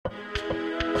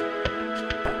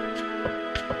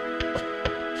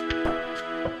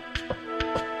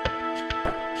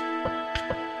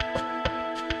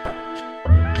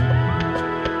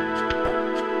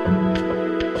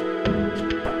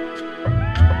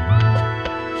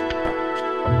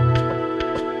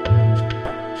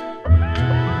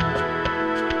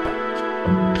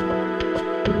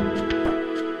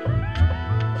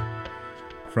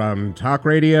From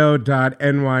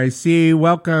talkradio.nyc,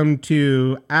 welcome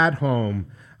to At Home.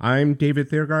 I'm David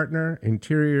Thiergartner,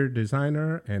 interior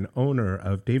designer and owner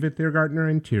of David Thiergartner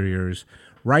Interiors,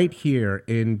 right here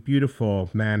in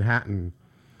beautiful Manhattan.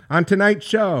 On tonight's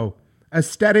show,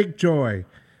 Aesthetic Joy.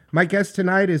 My guest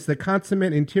tonight is the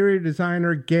consummate interior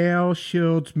designer Gail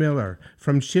Shields Miller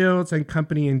from Shields &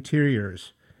 Company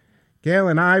Interiors. Gail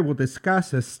and I will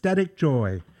discuss aesthetic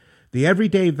joy, the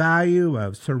everyday value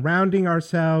of surrounding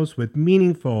ourselves with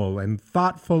meaningful and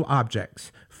thoughtful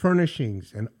objects,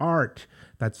 furnishings, and art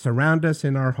that surround us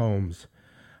in our homes.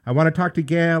 I want to talk to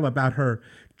Gail about her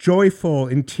joyful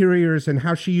interiors and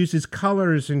how she uses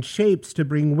colors and shapes to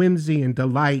bring whimsy and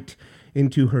delight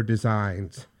into her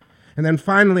designs. And then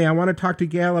finally, I want to talk to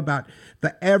Gail about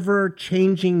the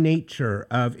ever-changing nature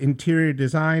of interior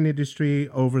design industry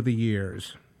over the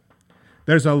years.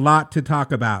 There's a lot to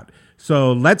talk about,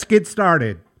 so let's get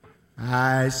started.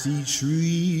 I see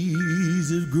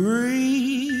trees of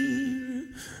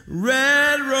green,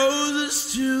 red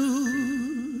roses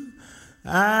too.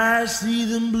 I see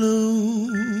them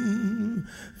bloom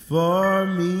for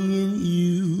me and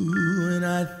you, and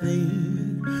I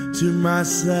think to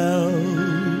myself,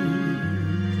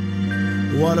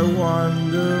 what a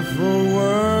wonderful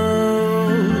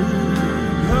world.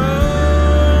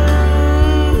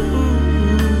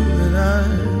 And I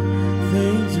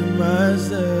think to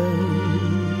myself,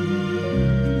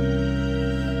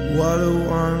 what a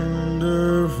wonderful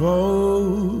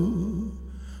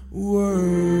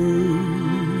world.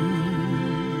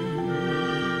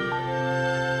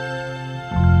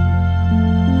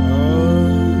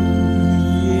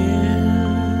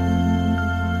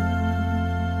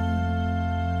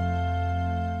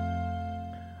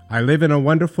 I live in a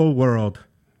wonderful world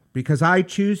because I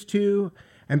choose to,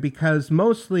 and because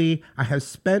mostly I have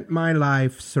spent my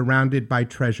life surrounded by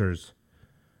treasures,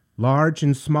 large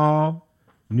and small,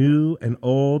 new and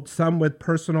old, some with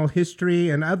personal history,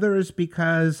 and others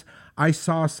because I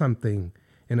saw something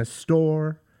in a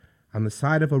store, on the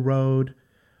side of a road,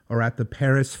 or at the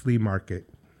Paris flea market.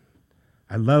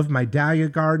 I love my dahlia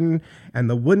garden and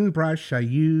the wooden brush I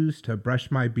use to brush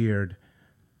my beard.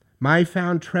 My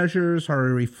found treasures are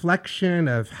a reflection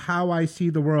of how I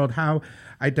see the world, how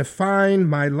I define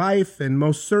my life, and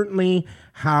most certainly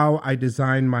how I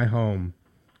design my home.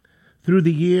 Through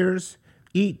the years,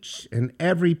 each and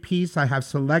every piece I have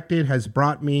selected has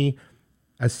brought me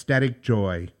aesthetic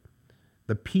joy.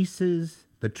 The pieces,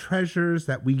 the treasures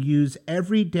that we use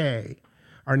every day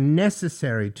are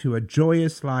necessary to a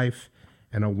joyous life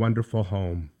and a wonderful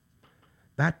home.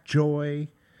 That joy,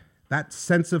 that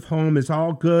sense of home is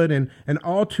all good and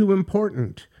all too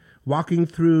important. Walking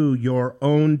through your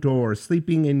own door,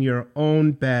 sleeping in your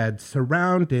own bed,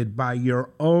 surrounded by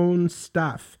your own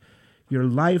stuff, your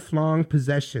lifelong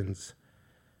possessions.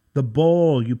 The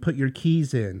bowl you put your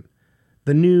keys in,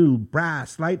 the new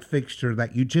brass light fixture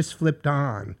that you just flipped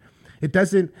on. It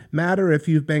doesn't matter if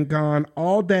you've been gone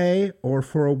all day or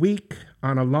for a week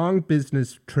on a long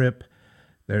business trip,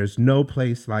 there's no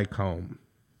place like home.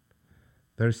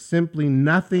 There's simply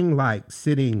nothing like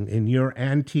sitting in your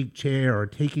antique chair or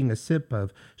taking a sip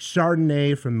of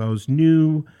Chardonnay from those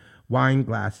new wine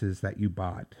glasses that you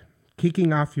bought,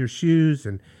 kicking off your shoes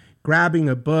and grabbing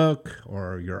a book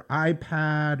or your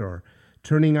iPad or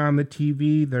turning on the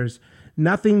TV. There's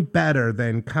nothing better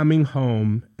than coming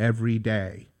home every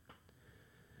day.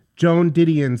 Joan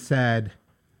Didion said,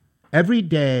 "Every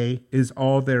day is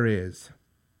all there is."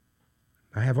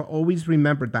 I have always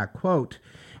remembered that quote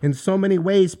in so many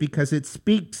ways because it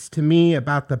speaks to me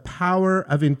about the power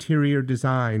of interior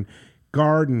design,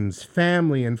 gardens,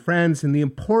 family, and friends, and the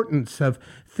importance of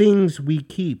things we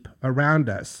keep around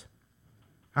us.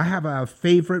 I have a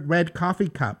favorite red coffee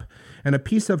cup and a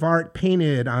piece of art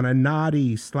painted on a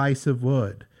knotty slice of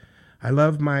wood. I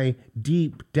love my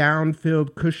deep,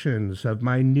 down-filled cushions of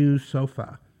my new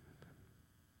sofa.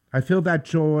 I feel that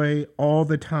joy all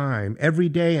the time, every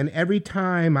day, and every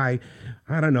time I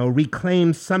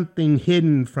reclaim something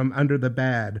hidden from under the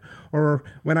bed, or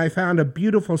when I found a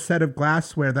beautiful set of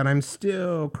glassware that I'm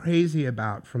still crazy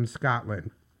about from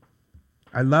Scotland.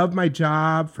 I love my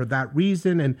job for that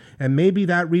reason, and maybe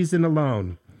that reason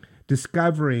alone,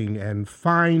 discovering and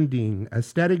finding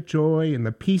aesthetic joy in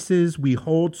the pieces we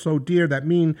hold so dear that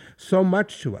mean so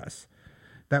much to us,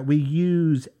 that we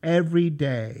use every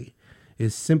day,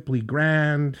 is simply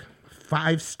grand,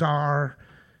 5-star,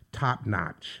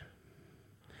 top-notch.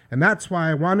 And that's why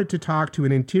I wanted to talk to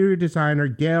an interior designer,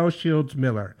 Gail Shields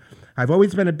Miller. I've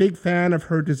always been a big fan of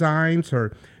her designs,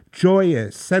 her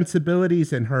joyous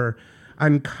sensibilities, and her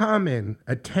uncommon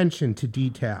attention to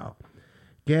detail.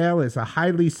 Gail is a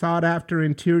highly sought-after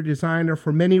interior designer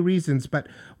for many reasons, but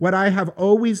what I have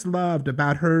always loved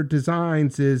about her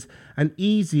designs is an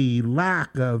easy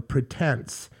lack of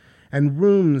pretense and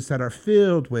rooms that are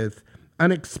filled with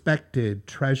unexpected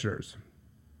treasures.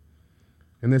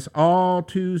 In this all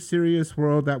too serious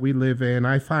world that we live in,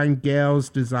 I find Gail's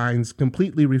designs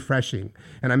completely refreshing,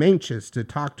 and I'm anxious to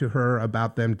talk to her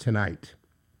about them tonight.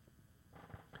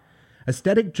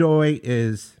 Aesthetic joy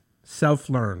is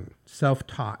self-learned,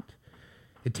 self-taught.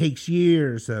 It takes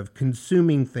years of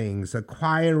consuming things,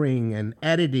 acquiring and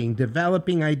editing,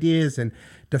 developing ideas, and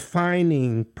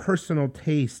defining personal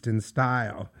taste and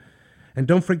style. And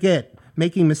don't forget,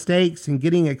 making mistakes and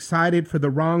getting excited for the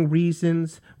wrong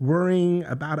reasons, worrying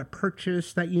about a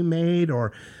purchase that you made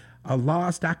or a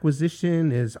lost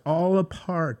acquisition is all a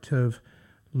part of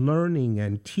learning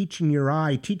and teaching your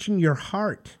eye, teaching your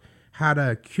heart how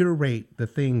to curate the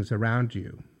things around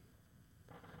you.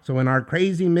 So in our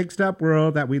crazy mixed up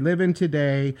world that we live in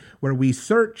today, where we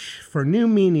search for new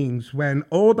meanings when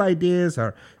old ideas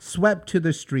are swept to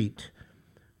the street,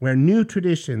 where new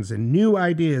traditions and new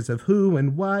ideas of who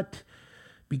and what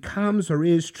becomes or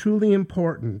is truly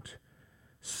important,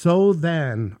 so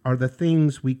then are the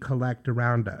things we collect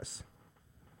around us.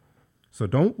 So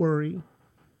don't worry,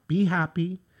 be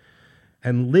happy,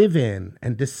 and live in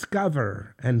and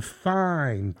discover and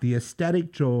find the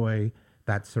aesthetic joy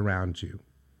that surrounds you.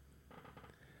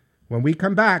 When we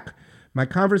come back, my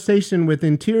conversation with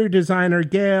interior designer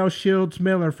Gail Shields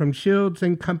Miller from Shields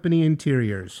 & Company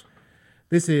Interiors.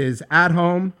 This is At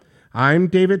Home. I'm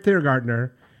David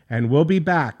Thiergartner, and we'll be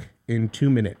back in 2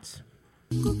 minutes.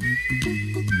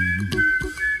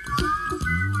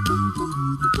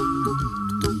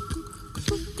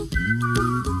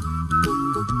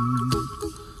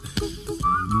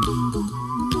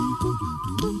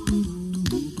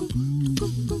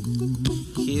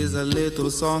 Here's a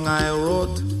little song I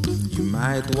wrote. You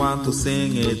might want to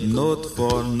sing it note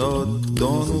for note.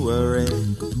 Don't worry,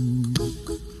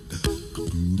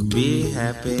 be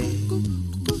happy.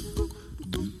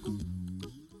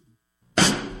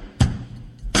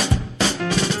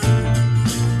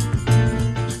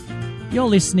 You're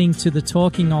listening to the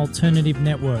Talking Alternative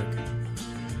Network.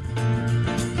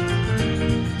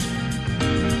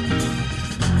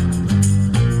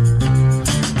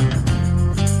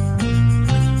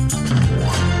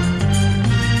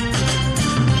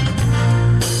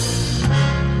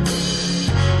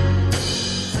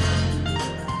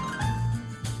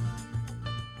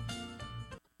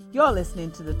 You're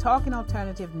listening to the Talking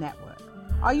Alternative Network.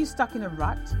 Are you stuck in a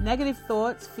rut? Negative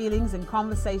thoughts, feelings, and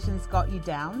conversations got you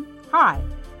down? Hi,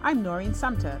 I'm Noreen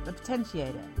Sumter, the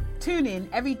Potentiator. Tune in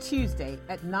every Tuesday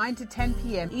at 9 to 10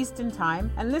 p.m. Eastern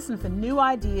Time and listen for new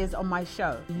ideas on my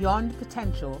show, Beyond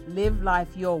Potential, Live Life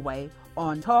Your Way,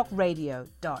 on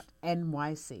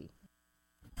talkradio.nyc.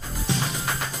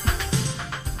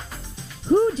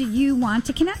 Who do you want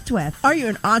to connect with? Are you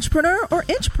an entrepreneur or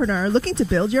intrapreneur looking to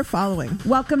build your following?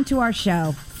 Welcome to our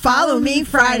show. Follow Me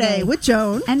Friday with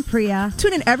Joan and Priya.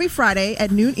 Tune in every Friday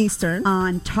at noon Eastern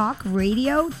on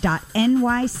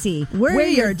talkradio.nyc. We're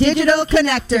your digital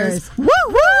connectors. Woo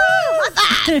woo!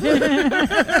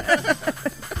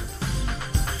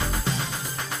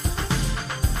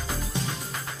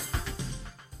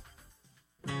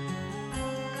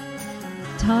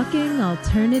 Talking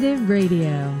Alternative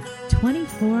Radio,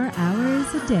 24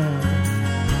 hours a day.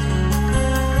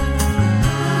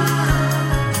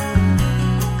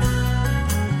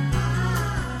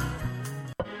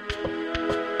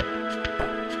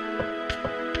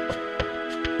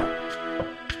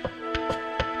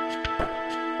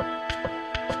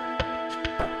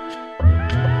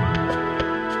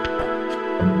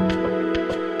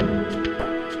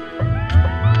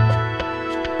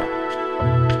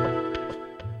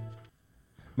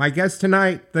 My guest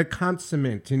tonight, the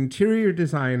consummate interior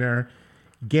designer,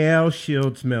 Gail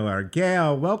Shields Miller.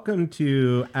 Gail, welcome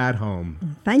to At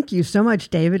Home. Thank you so much,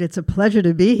 David. It's a pleasure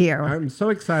to be here. I'm so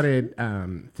excited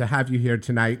to have you here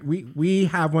tonight. We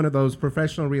have one of those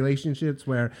professional relationships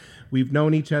where we've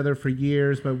known each other for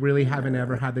years, but really haven't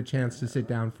ever had the chance to sit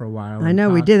down for a while. I know,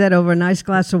 we did that over a nice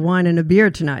glass of wine and a beer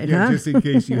tonight, yeah, huh? Just in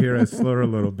case you hear us slur a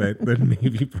little bit, then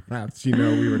maybe perhaps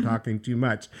we were talking too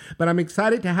much. But I'm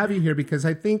excited to have you here because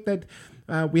I think that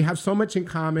we have so much in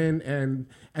common,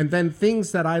 and then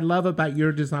things that I love about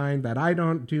your design that I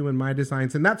don't do in my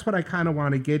designs, and that's what I kind of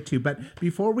want to get to. But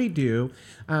before we do,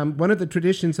 one of the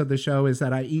traditions of the show is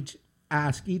that I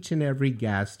ask each and every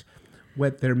guest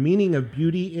what their meaning of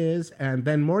beauty is, and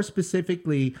then more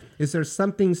specifically, is there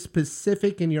something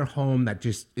specific in your home that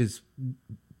just is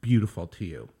beautiful to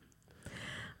you?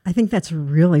 I think that's a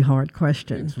really hard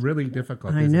question. It's really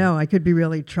difficult. I know. I could be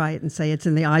really trite and say it's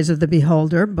in the eyes of the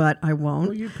beholder, but I won't.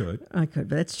 Well, you could. I could,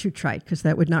 but that's too trite because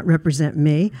that would not represent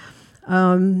me.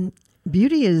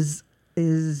 Beauty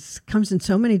comes in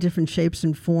so many different shapes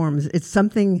and forms. It's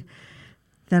something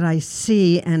that I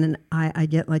see and I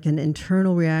get like an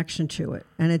internal reaction to it.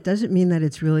 And it doesn't mean that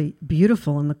it's really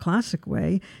beautiful in the classic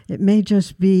way. It may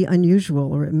just be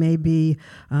unusual, or it may be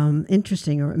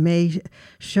interesting, or it may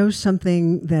show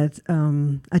something that's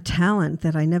a talent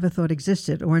that I never thought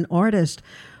existed, or an artist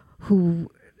who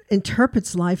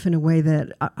interprets life in a way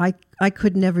that I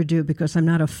could never do because I'm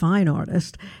not a fine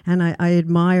artist, and I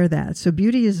admire that. So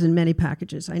beauty is in many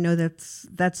packages. I know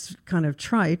that's kind of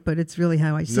trite, but it's really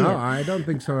how I see it. No, I don't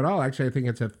think so at all. Actually, I think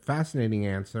it's a fascinating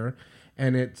answer,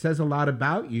 and it says a lot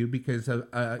about you because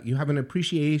you have an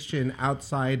appreciation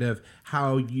outside of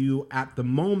how you at the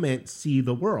moment see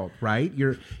the world, right?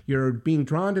 You're being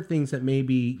drawn to things that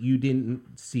maybe you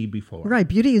didn't see before. Right.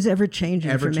 Beauty is ever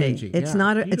changing for me. It's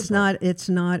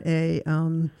not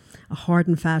a hard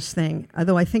and fast thing.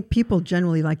 Although I think people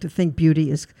generally like to think beauty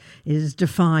is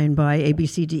defined by A, B,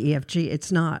 C, D, E, F, G.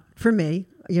 It's not for me,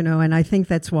 and I think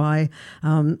that's why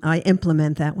I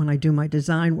implement that when I do my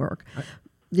design work.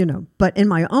 But in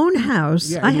my own house,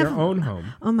 your own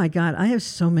home. Oh my God, I have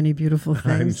so many beautiful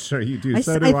things. I'm sure you do. I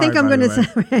think I'm going to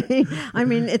say. I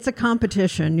mean, it's a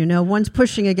competition. One's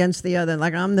pushing against the other.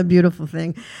 Like I'm the beautiful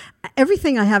thing.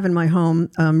 Everything I have in my home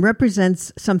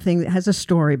represents something that has a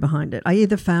story behind it. I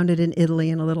either found it in Italy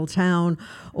in a little town,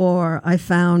 or I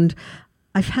found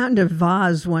a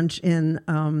vase once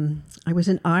I was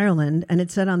in Ireland, and it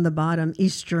said on the bottom,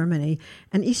 East Germany,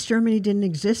 and East Germany didn't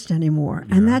exist anymore.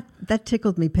 Yeah. And that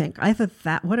tickled me pink. I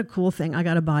thought, what a cool thing. I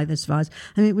got to buy this vase.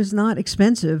 I mean, it was not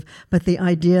expensive, but the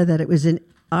idea that it was in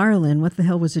Ireland, what the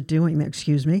hell was it doing there?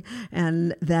 Excuse me.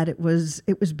 And that it was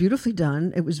beautifully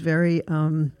done. It was very...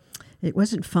 it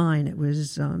wasn't fine. It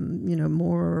was,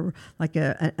 more like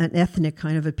an ethnic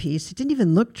kind of a piece. It didn't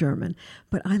even look German,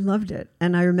 but I loved it.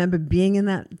 And I remember being in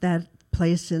that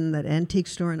place in that antique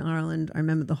store in Ireland. I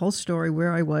remember the whole story,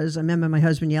 where I was. I remember my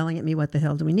husband yelling at me, what the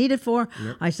hell do we need it for?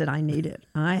 Yep. I said, I need it.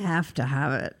 I have to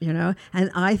have it,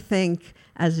 And I think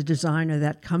as a designer,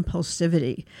 that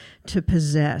compulsivity to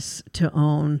possess, to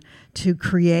own, to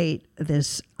create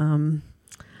this, I don't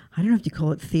know if you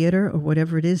call it theater or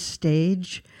whatever it is,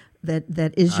 stage,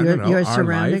 that is your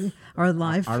surrounding, our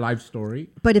life story.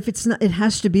 But if it's not, it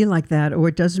has to be like that, or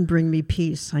it doesn't bring me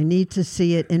peace. I need to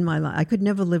see it in my life. I could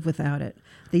never live without it.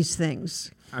 These things.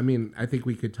 I mean, I think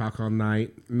we could talk all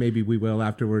night. Maybe we will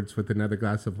afterwards with another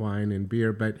glass of wine and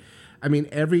beer. But I mean,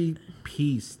 every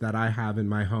piece that I have in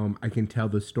my home, I can tell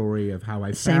the story of how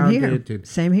I found it,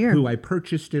 and who I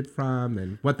purchased it from,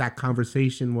 and what that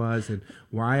conversation was, and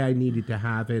why I needed to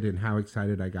have it, and how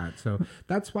excited I got. So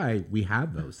that's why we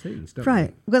have those things, don't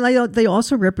we? Well, they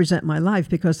also represent my life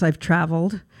because I've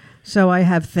traveled. So I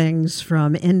have things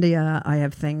from India, I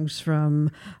have things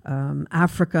from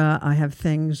Africa, I have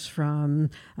things from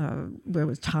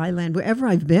Thailand, wherever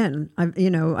I've been. I've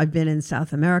been in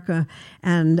South America,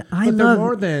 and But they're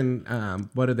more than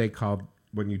what are they called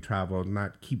when you travel?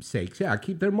 Not keepsakes. Yeah,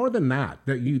 they're more than that.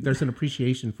 There's an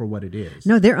appreciation for what it is.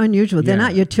 No, they're unusual. They're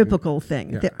not your typical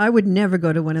thing. Yeah. I would never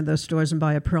go to one of those stores and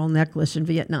buy a pearl necklace in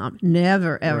Vietnam.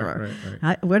 Never, ever.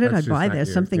 Right. Where did I buy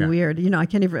this? Something weird. I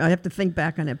can't even. I have to think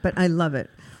back on it, but I love it.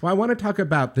 Well, I want to talk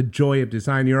about the joy of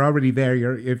design. You're already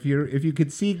there. If you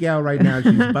could see Gail right now,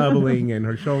 she's bubbling and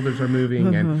her shoulders are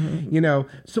moving, and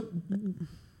so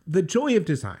the joy of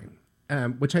design.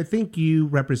 Which I think you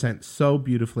represent so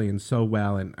beautifully and so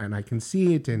well, and I can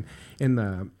see it in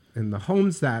the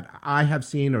homes that I have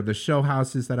seen, or the show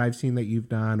houses that I've seen that you've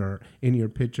done, or in your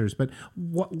pictures. But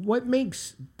what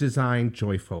makes design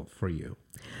joyful for you?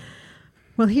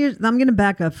 Well, I'm going to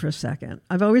back up for a second.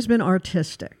 I've always been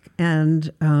artistic,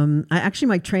 and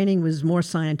my training was more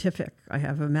scientific. I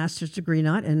have a master's degree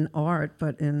not in art,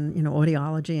 but in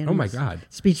audiology and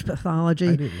speech pathology.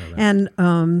 I didn't know that.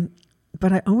 And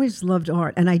but I always loved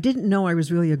art, and I didn't know I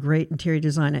was really a great interior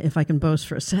designer, if I can boast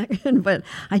for a second, but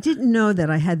I didn't know that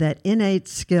I had that innate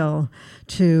skill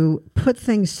to put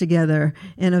things together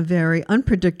in a very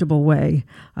unpredictable way,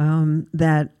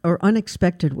 or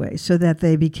unexpected way, so that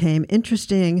they became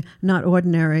interesting, not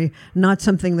ordinary, not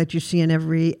something that you see in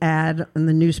every ad in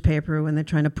the newspaper when they're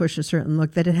trying to push a certain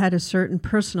look, that it had a certain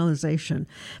personalization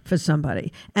for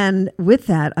somebody. And with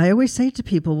that, I always say to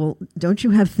people, well, don't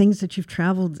you have things that you've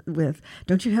traveled with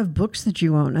Don't you have books that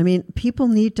you own? I mean, people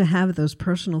need to have those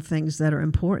personal things that are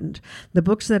important. The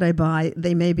books that I buy,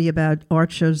 they may be about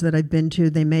art shows that I've been to.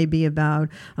 They may be about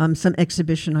some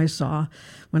exhibition I saw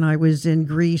when I was in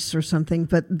Greece or something,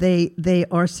 but they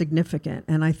are significant.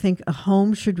 And I think a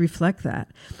home should reflect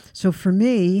that. So for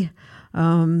me,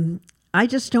 I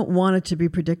just don't want it to be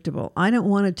predictable. I don't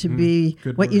want it to be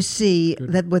what you see,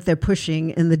 that what they're pushing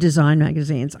in the design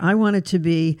magazines. I want it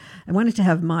to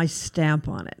have my stamp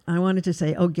on it. I want it to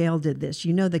say, oh, Gail did this.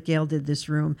 You know that Gail did this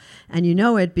room. And you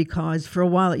know it because for a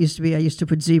while it used to be, I used to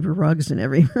put zebra rugs in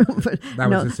every room. But that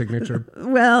was a signature?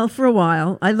 Well, for a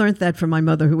while. I learned that from my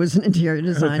mother, who was an interior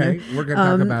designer. Okay, we're going to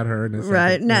talk about her in a second.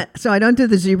 Right. Yeah. So I don't do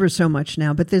the zebra so much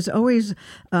now, but there's always,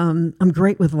 I'm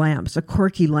great with lamps, a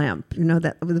quirky lamp. You know,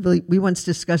 that we once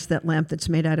discussed that lamp that's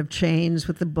made out of chains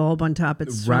with the bulb on top.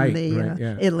 It's from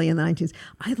Italy in the 19th.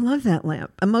 I love that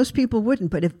lamp. And most people wouldn't,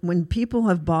 but when people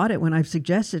have bought it, when I've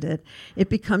suggested it, it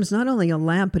becomes not only a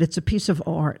lamp, but it's a piece of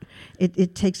art.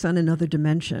 It takes on another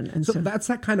dimension. And so that's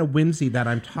that kind of whimsy that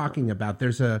I'm talking about.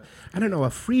 There's a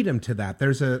freedom to that.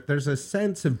 There's a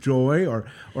sense of joy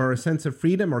or a sense of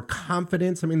freedom or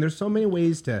confidence. I mean, there's so many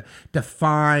ways to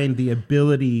define the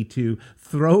ability to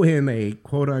throw in a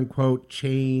quote unquote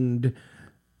chained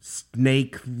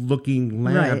snake-looking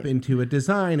lamp into a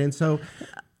design. And so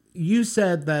you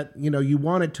said that, you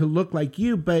want it to look like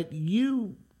you, but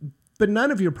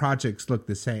none of your projects look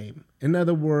the same. In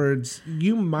other words,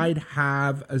 you might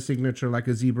have a signature like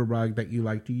a zebra rug that you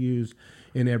like to use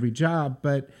in every job,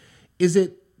 but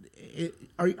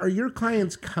are your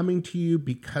clients coming to you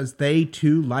because they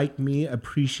too, like me,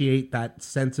 appreciate that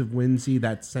sense of whimsy,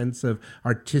 that sense of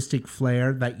artistic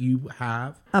flair that you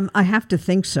have? I have to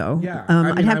think so. Yeah,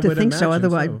 I'd have to think so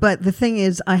otherwise. So. But the thing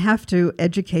is, I have to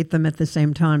educate them at the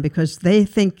same time because they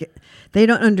think they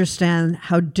don't understand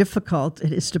how difficult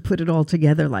it is to put it all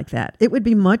together like that. It would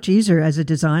be much easier as a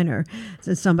designer.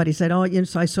 So somebody said,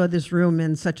 so I saw this room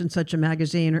in such and such a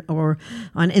magazine or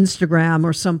on Instagram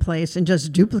or someplace and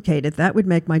just duplicate it. That would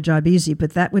make my job easy,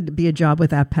 but that would be a job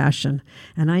without passion.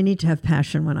 And I need to have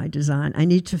passion when I design. I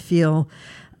need to feel...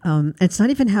 it's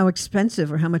not even how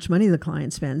expensive or how much money the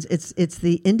client spends. It's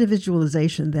the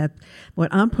individualization that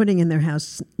what I'm putting in their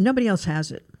house, nobody else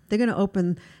has it. They're going to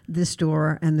open this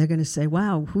door and they're going to say,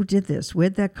 wow, who did this?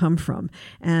 Where'd that come from?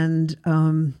 And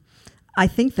I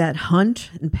think that hunt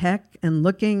and peck and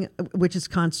looking, which is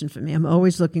constant for me. I'm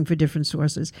always looking for different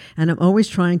sources. And I'm always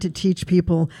trying to teach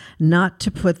people not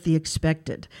to put the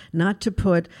expected, not to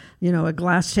put, a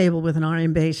glass table with an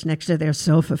iron base next to their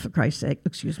sofa, for Christ's sake.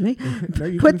 Excuse me.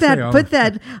 No, put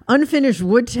that unfinished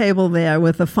wood table there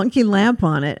with a funky lamp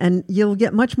on it, and you'll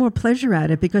get much more pleasure at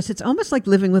it because it's almost like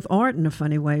living with art in a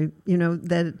funny way.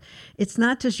 That it's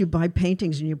not just you buy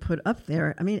paintings and you put up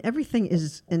there. I mean, everything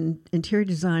is in interior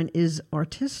design is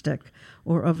artistic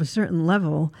or of a certain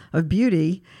level of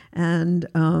beauty. And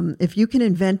if you can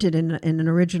invent it in an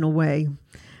original way,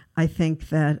 I think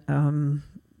that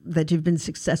that you've been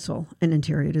successful in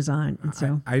interior design. And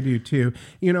so I do too.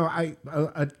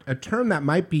 A term that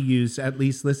might be used, at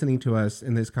least listening to us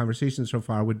in this conversation so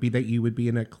far, would be that you would be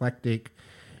an eclectic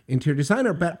interior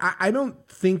designer. But I don't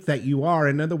think that you are.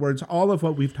 In other words, all of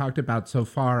what we've talked about so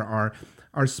far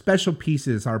are special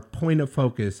pieces, our point of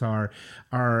focus, our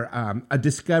a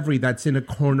discovery that's in a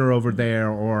corner over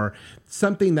there, or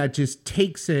something that just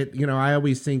takes it. I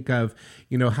always think of,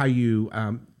 how you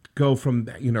go from,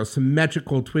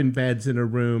 symmetrical twin beds in a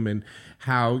room and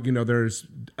how, there's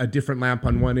a different lamp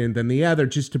on one end than the other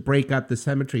just to break up the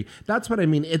symmetry. That's what I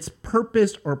mean. It's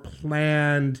purposed or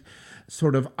planned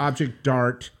sort of object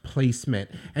dart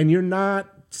placement. And you're not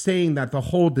saying that the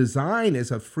whole design is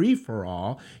a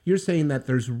free-for-all. You're saying that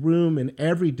there's room in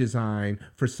every design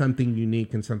for something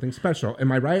unique and something special.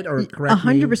 Am I right or correct?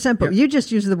 100%. But you just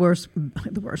used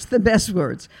the best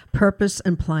words: purpose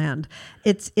and planned.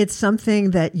 It's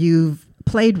something that you've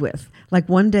played with. Like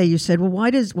one day you said, well,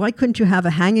 why couldn't you have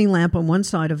a hanging lamp on one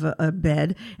side of a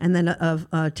bed and then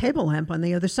a table lamp on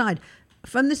the other side?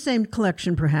 From the same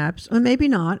collection, perhaps, or maybe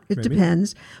not. It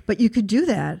depends. But you could do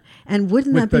that, and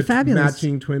wouldn't that be fabulous?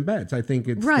 Matching twin beds. I think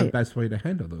it's the best way to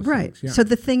handle those things. Yeah. So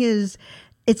the thing is,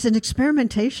 it's an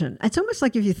experimentation. It's almost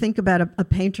like if you think about a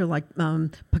painter like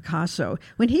Picasso.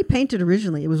 When he painted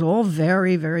originally, it was all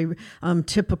very, very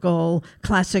typical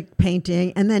classic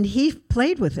painting, and then he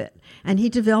played with it. And he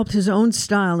developed his own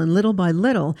style, and little by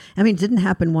little, I mean, it didn't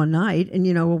happen one night and,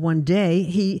 or one day.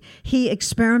 He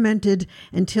experimented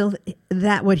until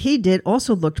that what he did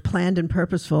also looked planned and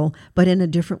purposeful, but in a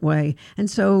different way. And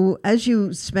so as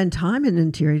you spend time in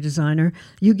interior designer,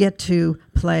 you get to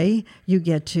play, you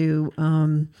get to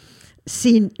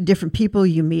see different people,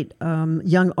 you meet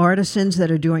young artisans that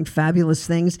are doing fabulous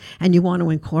things, and you want to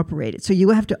incorporate it. So you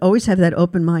have to always have that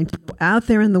open mind to go out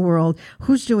there in the world.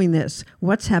 Who's doing this?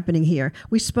 What's happening here?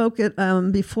 We spoke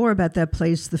before about that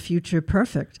place, The Future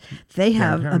Perfect. They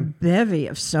have a bevy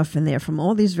of stuff in there from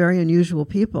all these very unusual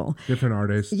people. Different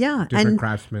artists, yeah, different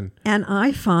craftsmen. And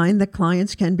I find that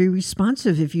clients can be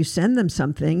responsive if you send them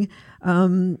something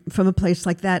from a place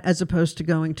like that, as opposed to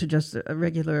going to just a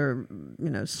regular,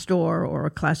 store or a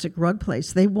classic rug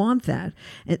place. They want that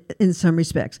in some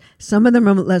respects. Some of them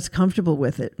are less comfortable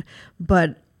with it,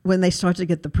 but when they start to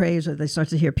get the praise, or they start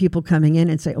to hear people coming in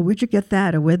and say, "Oh, where'd you get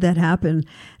that?" or "Where'd that happen?"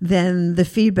 then the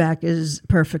feedback is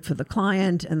perfect for the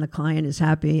client, and the client is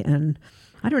happy. And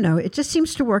I don't know. It just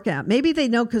seems to work out. Maybe they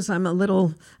know because I'm a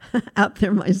little out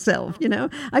there myself.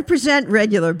 I present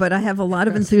regular, but I have a lot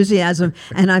of enthusiasm,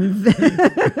 and I'm.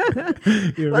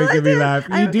 You're making me laugh.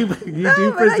 You do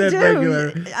present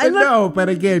regular. But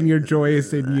again, you're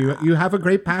joyous and you have a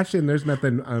great passion. There's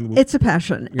nothing. It's a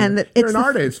passion, and you're an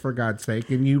artist, for God's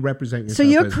sake, and you represent yourself. So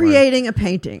you're creating a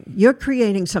painting. You're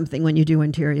creating something when you do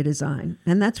interior design,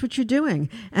 and that's what you're doing.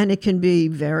 And it can be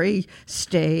very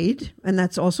staid, and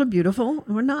that's also beautiful.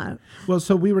 Or not. Well,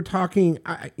 so we were talking,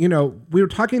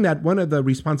 that one of the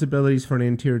responsibilities for an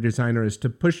interior designer is to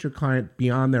push your client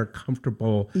beyond their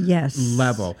comfortable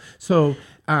level. So,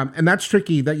 and that's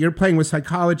tricky, that you're playing with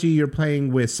psychology, you're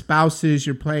playing with spouses,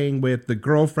 you're playing with the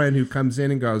girlfriend who comes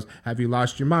in and goes, "Have you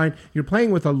lost your mind?" You're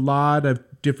playing with a lot of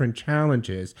different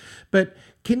challenges. But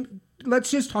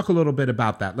let's just talk a little bit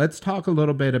about that. Let's talk a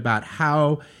little bit about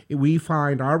how we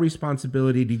find our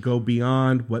responsibility to go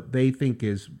beyond what they think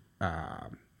is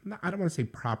I don't want to say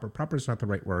proper. Proper is not the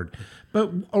right word,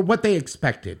 or what they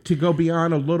expected, to go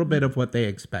beyond a little bit of what they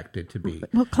expected to be.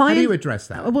 Well, how do you address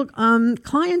that? Well,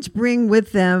 clients bring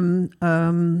with them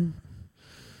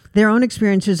their own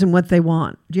experiences and what they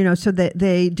want. So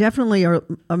they definitely are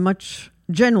much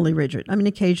generally rigid. I mean,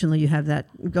 occasionally you have that.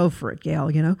 Go for it, Gail.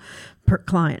 Per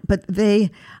client, but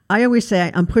I always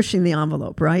say I'm pushing the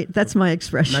envelope, right? That's my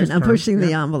expression. Nice I'm pushing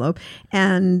the envelope.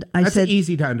 And that's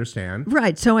easy to understand.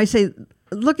 Right. So I say,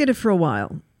 look at it for a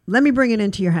while. Let me bring it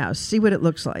into your house. See what it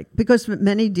looks like. Because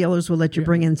many dealers will let you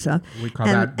bring in stuff. We call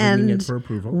that bringing it for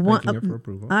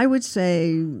approval. I would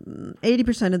say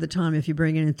 80% of the time, if you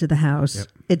bring it into the house,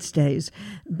 it stays.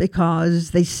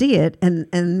 Because they see it,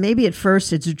 and maybe at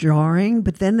first it's jarring,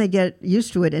 but then they get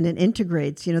used to it, and it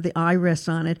integrates. The eye rests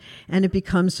on it, and it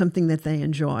becomes something that they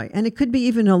enjoy. And it could be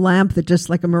even a lamp that just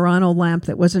like a Murano lamp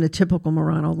that wasn't a typical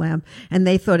Murano lamp, and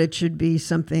they thought it should be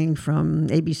something from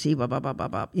ABC, blah, blah, blah, blah,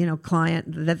 blah,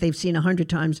 client that they've seen 100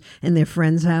 times in their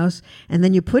friend's house, and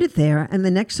then you put it there, and the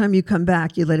next time you come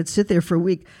back, you let it sit there for a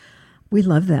week. We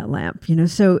love that lamp,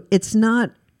 so it's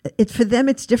not, for them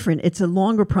it's different. It's a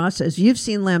longer process. You've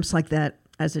seen lamps like that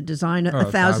as a designer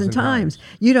 1,000 times.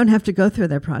 You don't have to go through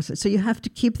that process. So you have to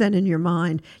keep that in your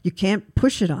mind. You can't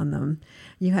push it on them.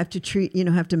 You have to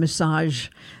have to massage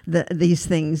these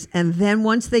things. And then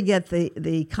once they get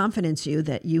the confidence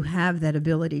that you have that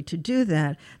ability to do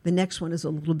that, the next one is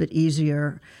a little bit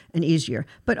easier and easier.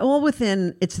 But all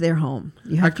within, it's their home.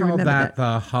 You have to remember that.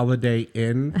 The Holiday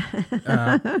Inn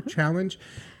challenge.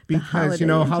 Because,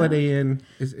 Holiday Inn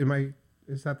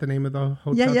is that the name of the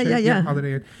hotel? Yeah.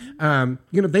 Holiday Inn.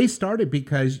 They started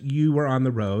because you were on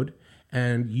the road,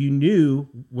 and you knew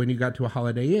when you got to a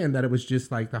Holiday Inn that it was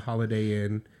just like the Holiday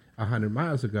Inn 100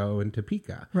 miles ago in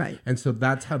Topeka. Right. And so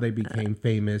that's how they became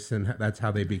famous, and that's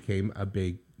how they became a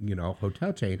big,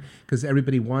 hotel chain, because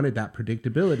everybody wanted that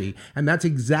predictability. And that's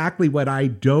exactly what I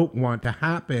don't want to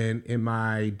happen in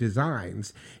my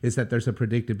designs, is that there's a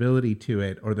predictability to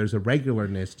it, or there's a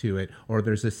regularness to it, or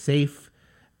there's a safety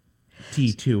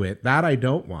to it. That I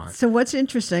don't want. So what's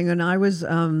interesting, when I was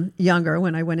younger,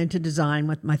 when I went into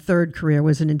design, my third career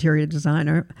was an interior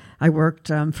designer. I worked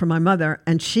for my mother,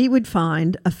 and she would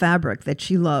find a fabric that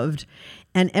she loved,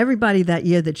 and everybody that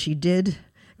year that she did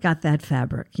got that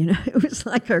fabric. It was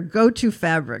like her go-to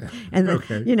fabric. And then,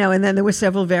 and then there were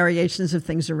several variations of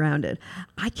things around it.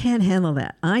 I can't handle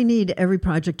that. I need every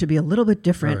project to be a little bit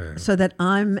different so that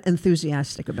I'm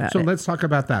enthusiastic about it. So let's talk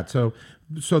about that.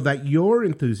 So that you're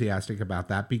enthusiastic about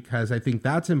that, because I think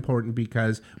that's important,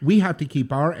 because we have to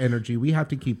keep our energy, we have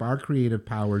to keep our creative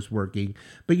powers working,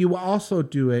 but you also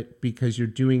do it because you're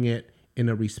doing it in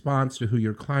a response to who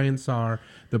your clients are,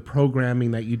 the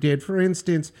programming that you did. For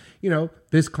instance,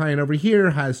 this client over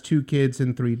here has 2 kids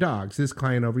and 3 dogs. This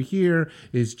client over here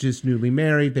is just newly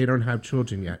married. They don't have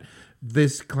children yet.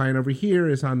 This client over here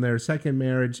is on their second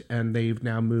marriage, and they've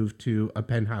now moved to a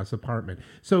penthouse apartment.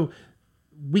 So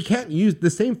we can't use the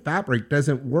same fabric.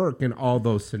 Doesn't work in all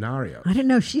those scenarios. I didn't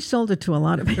know. She sold it to a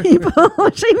lot of people.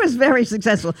 She was very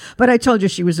successful. But I told you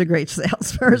she was a great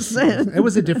salesperson. It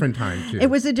was a different time, too. It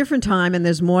was a different time, and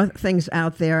there's more things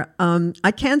out there.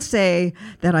 I can't say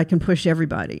that I can push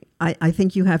everybody. I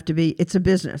think you have to be, it's a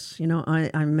business. You know,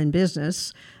 I'm in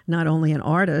business, not only an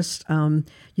artist.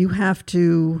 You have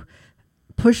to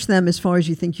push them as far as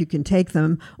you think you can take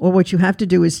them, or what you have to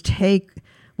do is take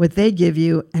what they give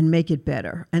you and make it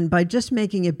better. And by just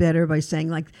making it better, by saying,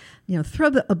 like, you know,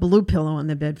 throw a blue pillow on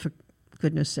the bed for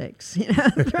goodness sakes, you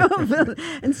know,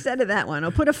 instead of that one, or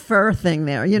put a fur thing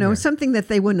there, you know, something that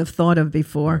they wouldn't have thought of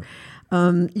before.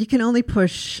 You can only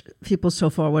push people so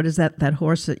far. What is that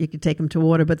horse that you could take them to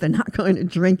water, but they're not going to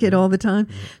drink it all the time?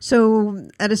 So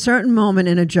at a certain moment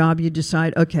in a job, you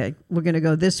decide, okay, we're going to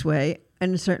go this way.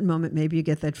 And at a certain moment, maybe you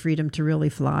get that freedom to really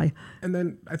fly. And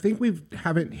then I think we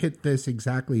haven't hit this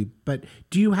exactly, but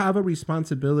do you have a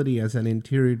responsibility as an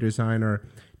interior designer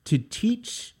to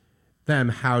teach them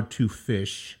how to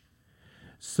fish,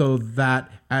 so that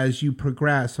as you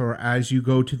progress, or as you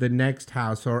go to the next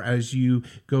house, or as you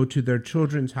go to their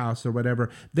children's house or whatever,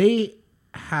 they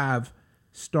have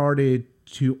started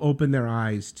to open their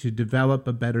eyes, to develop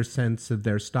a better sense of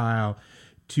their style,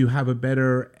 to have a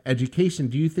better education?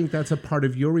 Do you think that's a part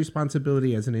of your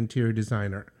responsibility as an interior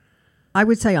designer? I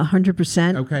would say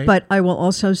 100%. Okay. But I will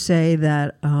also say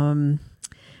that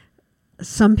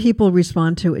some people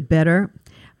respond to it better.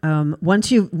 Once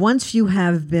you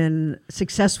have been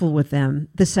successful with them,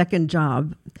 the second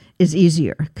job is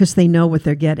easier because they know what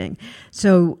they're getting.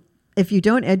 So if you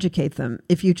don't educate them,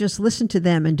 if you just listen to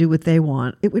them and do what they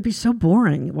want, it would be so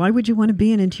boring. Why would you want to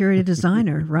be an interior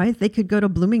designer, right? They could go to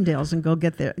Bloomingdale's and go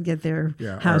get their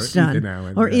house done. Ethan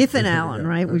Allen, or Ethan Allen,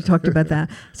 right? We talked about that.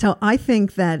 So I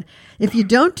think that if you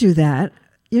don't do that,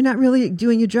 you're not really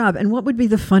doing your job. And what would be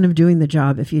the fun of doing the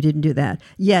job if you didn't do that?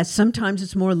 Yes, sometimes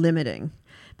it's more limiting,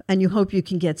 and you hope you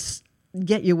can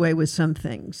get your way with some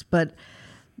things, but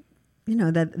you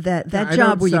know, that I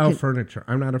job don't where sell you can, furniture.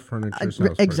 I'm not a furniture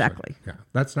salesperson. Exactly. Yeah,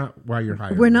 that's not why you're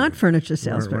hired. We're not furniture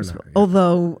salespeople. We're not, yeah.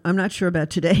 Although I'm not sure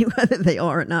about today whether they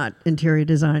are or not interior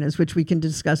designers, which we can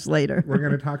discuss later. We're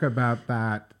going to talk about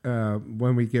that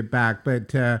when we get back.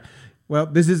 But well,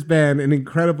 this has been an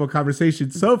incredible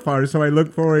conversation so far. So I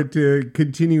look forward to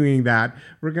continuing that.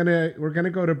 We're gonna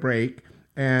go to break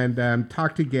and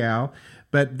talk to Gail.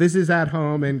 But this is At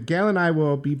Home, and Gail and I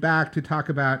will be back to talk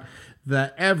about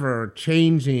the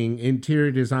ever-changing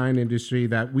interior design industry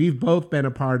that we've both been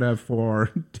a part of for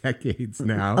decades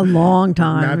now. A long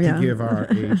time, Not to give our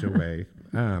age away.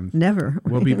 Never.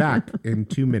 We'll be back in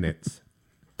 2 minutes.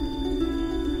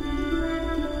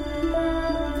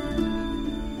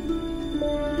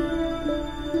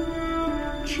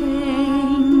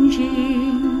 Changing,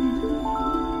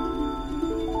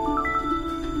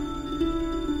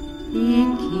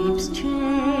 it keeps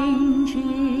changing.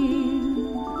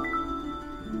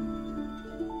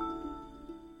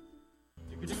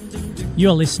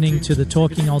 You're listening to the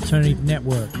Talking Alternative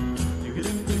Network.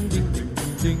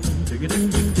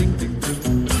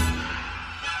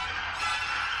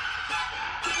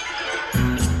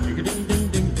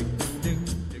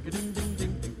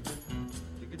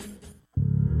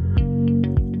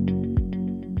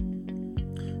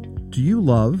 Do you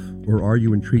love or are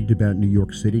you intrigued about New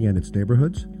York City and its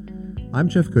neighborhoods? I'm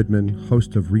Jeff Goodman,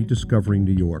 host of Rediscovering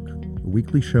New York, a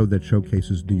weekly show that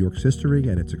showcases New York's history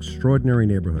and its extraordinary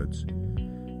neighborhoods.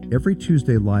 Every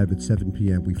Tuesday live at 7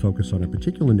 p.m., we focus on a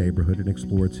particular neighborhood and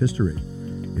explore its history,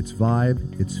 its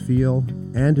vibe, its feel,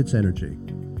 and its energy.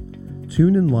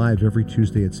 Tune in live every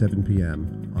Tuesday at 7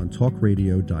 p.m. on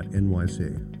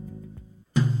talkradio.nyc.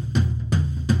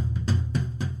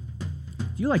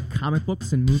 Do you like comic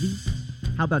books and movies?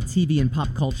 How about TV and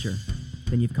pop culture?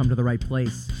 Then you've come to the right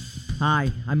place. Hi,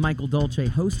 I'm Michael Dolce,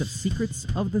 host of Secrets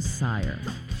of the Sire.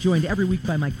 Joined every week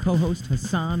by my co-host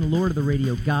Hassan, Lord of the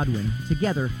Radio Godwin.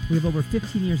 Together, we have over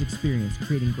 15 years' experience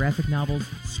creating graphic novels,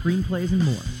 screenplays, and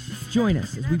more. Join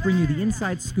us as we bring you the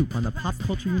inside scoop on the pop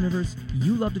culture universe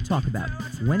you love to talk about.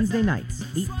 Wednesday nights,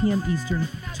 8 p.m. Eastern,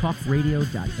 talkradio.nyc.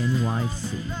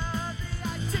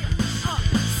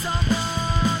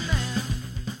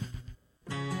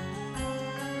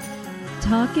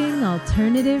 Talking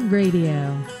Alternative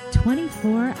Radio,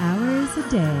 24 hours a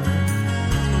day.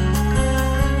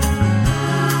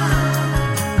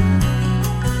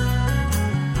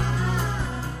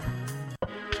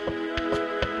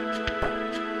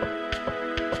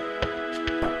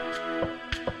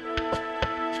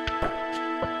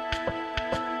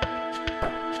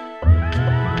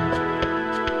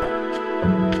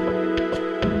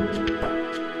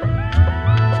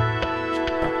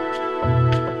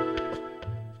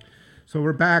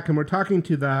 we're back, and we're talking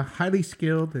to the highly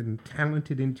skilled and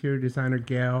talented interior designer,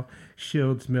 Gail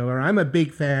Shields Miller. I'm a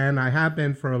big fan. I have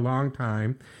been for a long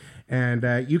time.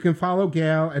 And you can follow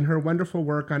Gail and her wonderful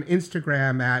work on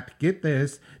Instagram at, get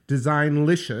this,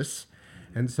 Designlicious.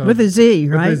 And so with a Z,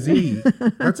 right? With a Z.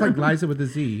 That's like Liza with a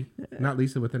Z, not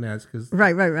Lisa with an S.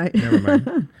 Right. Never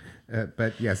mind.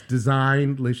 But yes,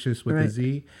 Designlicious with right. a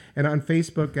Z. And on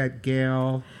Facebook at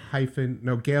Gail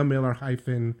Miller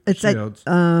it's Shields.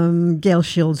 Like Gail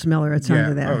Shields Miller. It's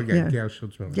under there. Oh, yeah, Gail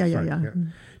Shields Miller. Yeah.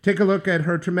 Take a look at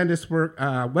her tremendous work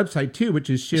website, too,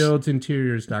 which is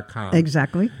shieldsinteriors.com.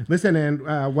 Exactly. Listen, and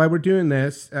while we're doing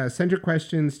this, send your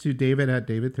questions to David at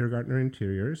David Thurgartner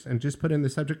Interiors, and just put in the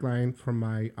subject line from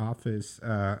my office,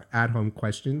 at-home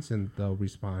questions, and they'll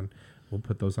respond. We'll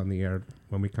put those on the air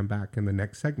when we come back in the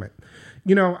next segment.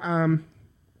 You know,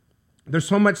 there's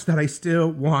so much that I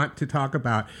still want to talk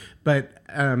about, but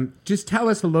just tell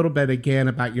us a little bit again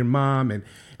about your mom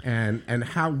and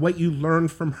how what you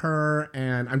learned from her.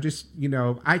 And I'm just, you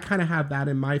know, I kind of have that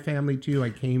in my family too. I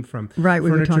came from right,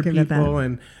 we were talking people about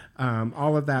that. And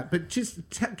all of that. But just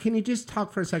can you just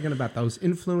talk for a second about those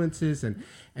influences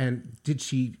and did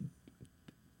she?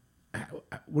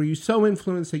 Were you so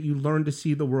influenced that you learned to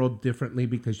see the world differently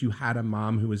because you had a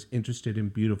mom who was interested in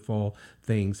beautiful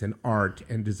things and art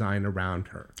and design around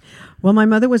her? Well, my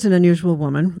mother was an unusual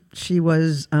woman. She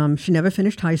was, she never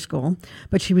finished high school,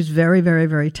 but she was very, very,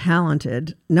 very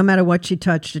talented. No matter what she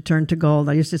touched, it turned to gold.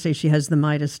 I used to say she has the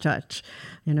Midas touch.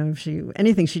 You know,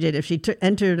 anything she did, if she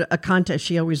entered a contest,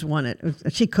 she always won it.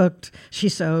 She cooked, she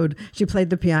sewed, she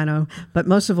played the piano, but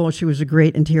most of all, she was a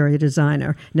great interior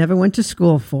designer. Never went to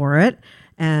school for it.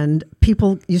 And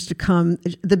people used to come.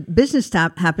 The business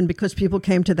happened because people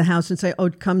came to the house and say, "Oh,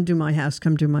 come do my house,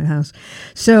 come do my house."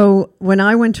 So when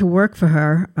I went to work for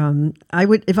her, I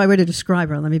would, if I were to describe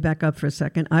her, let me back up for a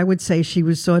second. I would say she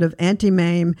was sort of Auntie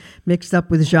Mame mixed up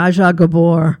with Zsa Zsa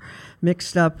Gabor,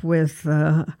 mixed up with.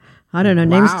 I don't know,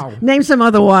 name some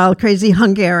other wild, crazy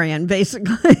Hungarian,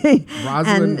 basically.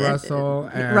 Rosalind Russell.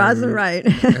 And Rosalind, right.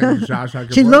 And Zsa Zsa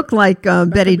Gabor. She looked like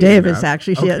Betty Davis,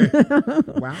 actually. Okay.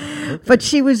 Wow. Okay. But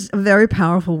she was a very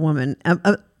powerful woman,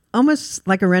 almost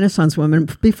like a Renaissance woman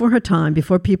before her time,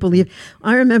 before people leave.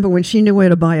 I remember when she knew where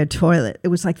to buy a toilet. It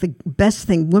was like the best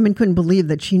thing. Women couldn't believe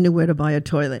that she knew where to buy a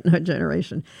toilet in her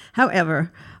generation.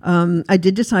 However, I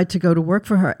did decide to go to work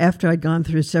for her after I'd gone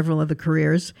through several other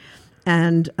careers.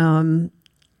 And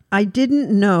I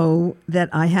didn't know that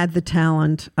I had the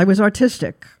talent. I was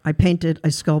artistic. I painted, I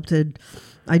sculpted,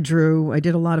 I drew, I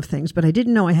did a lot of things, but I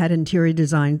didn't know I had interior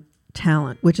design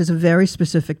talent, which is a very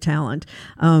specific talent.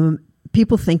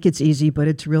 People think it's easy, but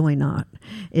it's really not.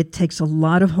 It takes a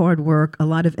lot of hard work, a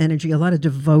lot of energy, a lot of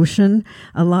devotion,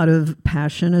 a lot of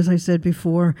passion, as I said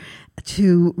before,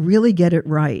 to really get it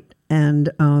right. And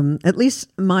at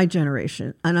least my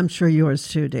generation, and I'm sure yours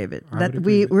too, David, that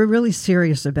we're really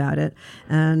serious about it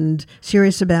and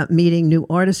serious about meeting new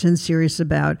artisans, serious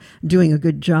about doing a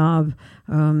good job.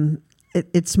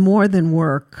 It's more than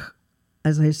work.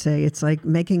 As I say, it's like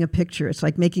making a picture. It's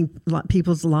like making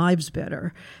people's lives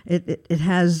better. It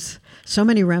has so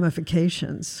many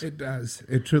ramifications. It does.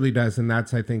 It truly does. And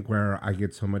that's, I think, where I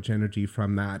get so much energy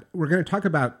from that. We're going to talk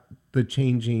about the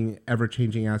changing,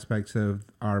 ever-changing aspects of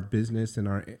our business and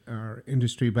our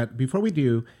industry. But before we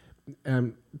do,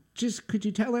 just could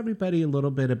you tell everybody a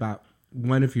little bit about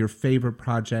one of your favorite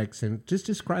projects and just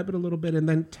describe it a little bit and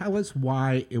then tell us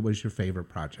why it was your favorite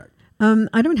project?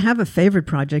 I don't have a favorite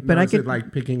project, but I could... Is it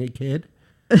like picking a kid?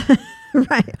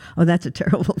 Right. Oh, that's a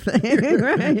terrible thing.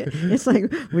 Right. It's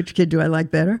like, which kid do I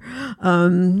like better?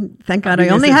 Thank God I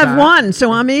only have one,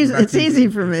 so I'm easy. It's easy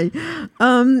for me.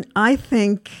 I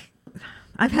think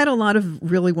I've had a lot of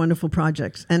really wonderful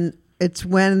projects, and it's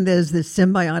when there's this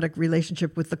symbiotic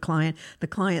relationship with the client. The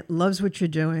client loves what you're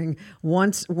doing,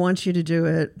 wants you to do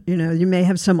it. You know, you may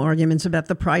have some arguments about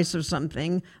the price of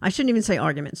something. I shouldn't even say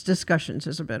arguments. Discussions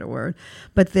is a better word.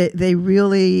 But they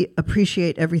really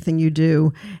appreciate everything you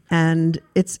do, and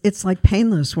it's like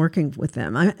painless working with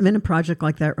them. I'm in a project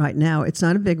like that right now. It's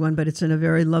not a big one, but it's in a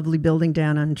very lovely building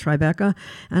down on Tribeca,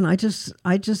 and I just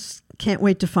can't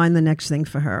wait to find the next thing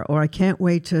for her, or I can't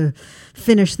wait to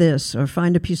finish this or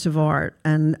find a piece of art.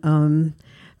 And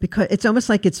because it's almost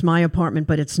like it's my apartment,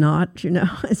 but it's not, you know,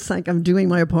 it's like I'm doing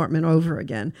my apartment over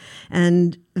again.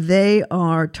 And they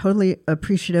are totally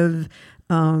appreciative.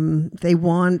 They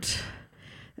want,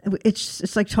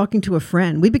 it's like talking to a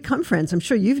friend. We become friends. I'm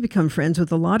sure you've become friends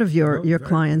with a lot of your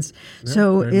clients. Yeah,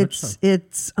 so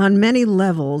it's on many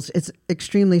levels, it's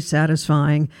extremely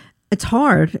satisfying. It's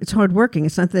hard. It's hard working.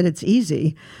 It's not that it's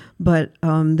easy, but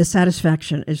the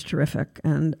satisfaction is terrific,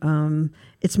 and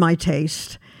it's my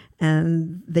taste.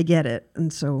 and they get it.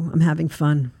 And so I'm having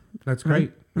fun. That's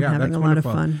great. I'm having that's a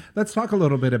wonderful. lot of fun. Let's talk a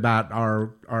little bit about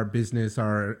our business,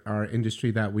 our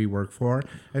industry that we work for.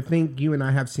 I think you and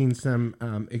I have seen some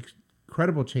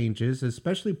incredible changes,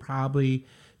 especially probably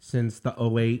since the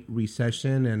 2008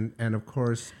 recession. And of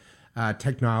course,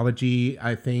 technology,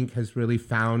 I think, has really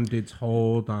found its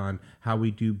hold on how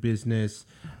we do business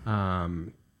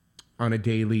on a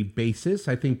daily basis.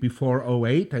 I think before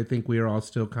 2008, I think we were all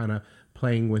still kind of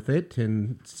playing with it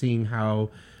and seeing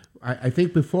how... I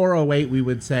think before 2008, we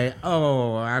would say,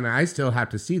 oh, and I still have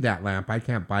to see that lamp. I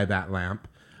can't buy that lamp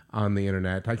on the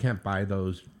internet. I can't buy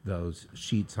those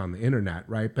sheets on the internet,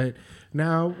 right? But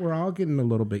now we're all getting a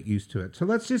little bit used to it. So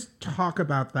let's just talk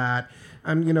about that.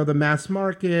 The mass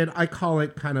market, I call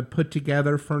it kind of put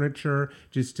together furniture,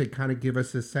 just to kind of give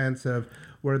us a sense of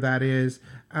where that is.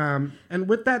 And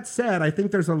with that said, I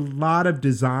think there's a lot of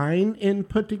design in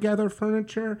put together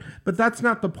furniture, but that's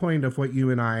not the point of what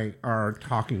you and I are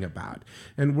talking about.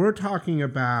 And we're talking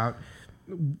about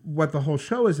what the whole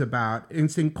show is about.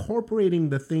 It's incorporating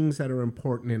the things that are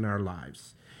important in our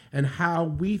lives and how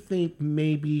we think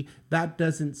maybe that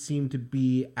doesn't seem to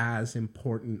be as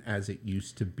important as it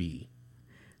used to be.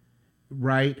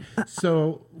 Right?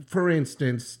 So, for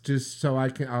instance, just so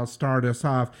I'll start us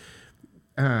off.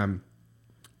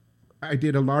 I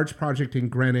did a large project in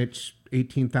Greenwich,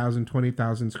 18,000,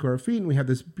 20,000 square feet, and we had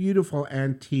this beautiful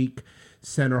antique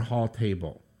center hall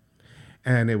table.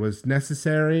 And it was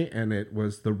necessary, and it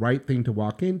was the right thing to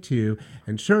walk into.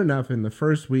 And sure enough, in the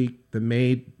first week,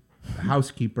 the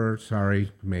housekeeper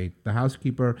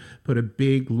put a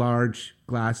big, large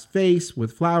glass vase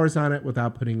with flowers on it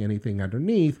without putting anything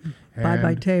underneath.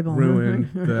 Bye-bye table.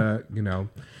 Ruined the,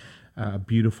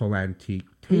 beautiful antique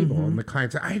table. And the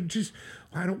client said,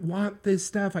 I don't want this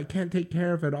stuff. I can't take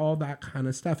care of it, all that kind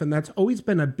of stuff. And that's always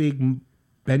been a big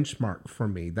benchmark for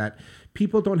me, that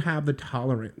people don't have the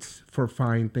tolerance for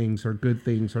fine things or good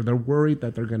things, or they're worried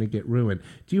that they're going to get ruined.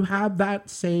 Do you have that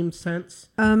same sense?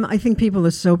 I think people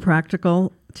are so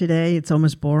practical today. It's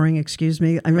almost boring. Excuse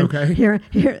me. I mean, here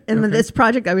in this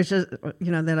project I was just,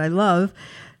 that I love,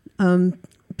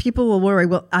 people will worry,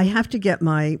 well, I have to get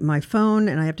my phone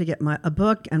and I have to get a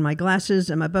book and my glasses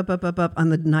and my up on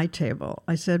the night table.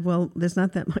 I said, well, there's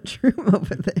not that much room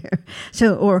over there.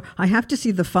 So, or I have to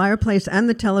see the fireplace and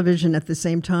the television at the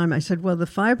same time. I said, well, the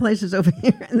fireplace is over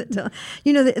here and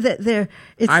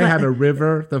I have a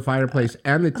river, the fireplace,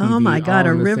 and the TV. Oh my God,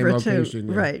 all a in the river same too. Location,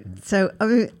 yeah. Right. So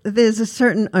there's a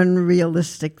certain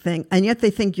unrealistic thing, and yet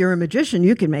they think you're a magician.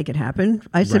 You can make it happen.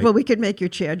 I said, well, we could make your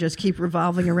chair just keep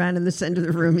revolving around in the center of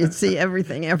the room. You'd see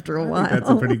everything after a while. That's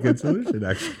a pretty good solution,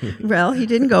 actually. Well, he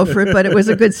didn't go for it, but it was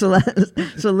a good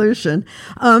solution.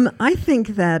 I think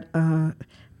that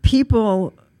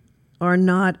people are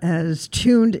not as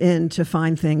tuned in to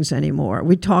fine things anymore.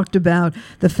 We talked about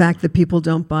the fact that people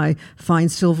don't buy fine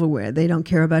silverware. They don't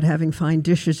care about having fine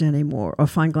dishes anymore or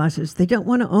fine glasses. They don't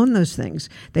want to own those things.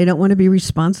 They don't want to be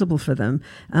responsible for them.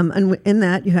 And in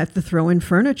that, you have to throw in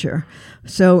furniture.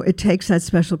 So it takes that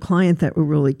special client that will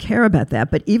really care about that.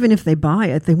 But even if they buy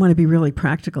it, they want to be really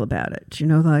practical about it.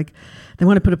 Like they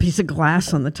want to put a piece of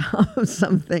glass on the top of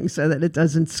something so that it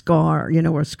doesn't scar,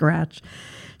 or scratch.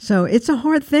 So it's a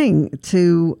hard thing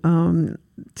to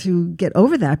get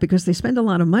over that, because they spend a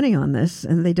lot of money on this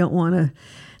and they don't want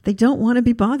to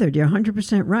be bothered. You're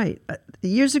 100% right.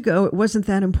 Years ago, it wasn't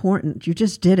that important. You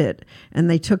just did it, and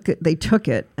they took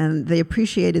it, and they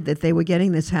appreciated that they were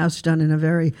getting this house done in a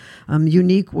very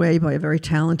unique way by a very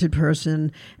talented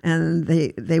person, and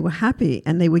they were happy,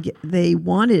 and they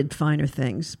wanted finer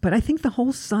things. But I think the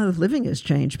whole style of living has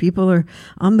changed. People are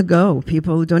on the go.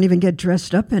 People don't even get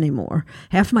dressed up anymore.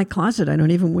 Half my closet I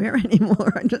don't even wear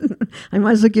anymore. I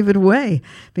might as well give it away,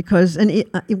 because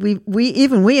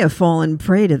we have fallen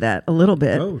prey to that a little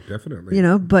bit. Oh, definitely.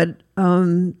 But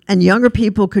and younger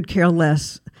people could care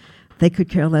less. They could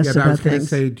care less about things. I was going to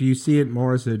say, do you see it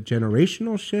more as a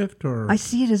generational shift, or? I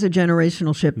see it as a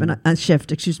generational shift,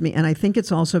 and I think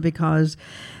it's also because,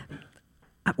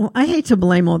 well, I hate to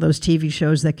blame all those TV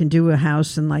shows that can do a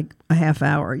house in like a half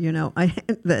hour.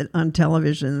 That on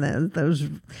television, those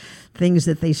things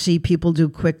that they see people do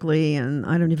quickly, and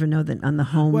I don't even know that on the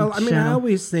home. Well, I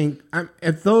always think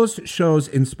if those shows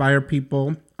inspire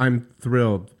people, I'm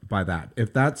thrilled by that.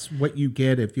 If that's what you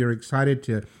get, if you're excited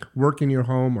to work in your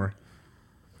home or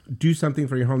do something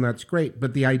for your home, that's great.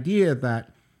 But the idea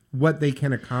that what they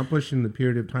can accomplish in the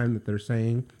period of time that they're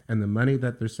saying and the money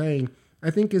that they're saying,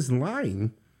 I think is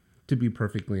lying, to be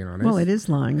perfectly honest. Well, it is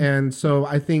lying. And so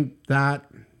I think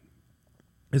that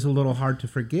is a little hard to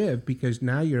forgive, because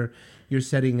now you're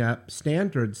setting up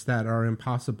standards that are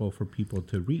impossible for people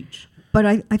to reach. But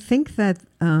I think that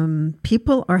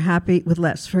people are happy with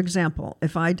less. For example,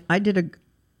 if I did a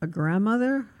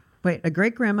great-grandmother, a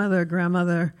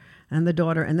grandmother, and the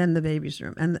daughter, and then the baby's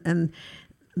room. And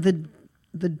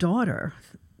the daughter,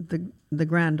 the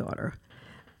granddaughter,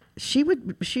 she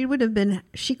would have been,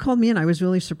 she called me and I was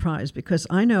really surprised, because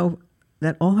I know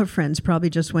that all her friends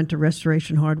probably just went to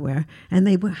Restoration Hardware, and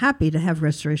they were happy to have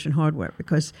Restoration Hardware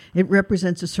because it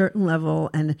represents a certain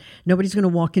level, and nobody's going to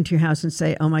walk into your house and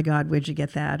say, oh my God, where'd you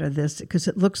get that or this? Because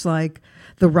it looks like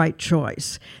the right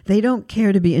choice. They don't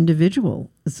care to be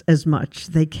individual as much.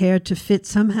 They care to fit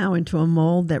somehow into a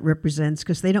mold that represents,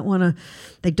 because they don't want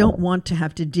to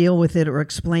have to deal with it or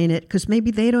explain it, because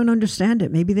maybe they don't understand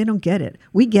it. Maybe they don't get it.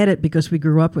 We get it because we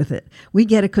grew up with it. We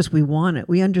get it because we want it.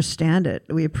 We understand it.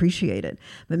 We appreciate it.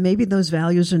 But maybe those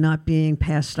values are not being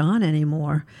passed on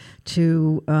anymore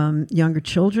to younger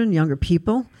children, younger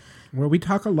people. Well, we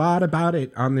talk a lot about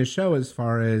it on this show, as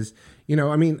far as,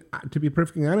 to be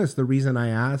perfectly honest, the reason I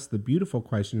asked the beautiful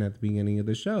question at the beginning of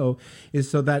the show is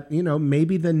so that,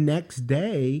 maybe the next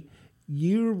day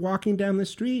you're walking down the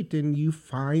street and you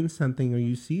find something or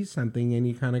you see something and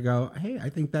you kind of go, hey, I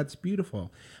think that's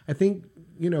beautiful. I think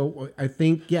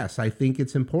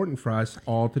it's important for us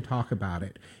all to talk about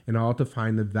it and all to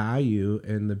find the value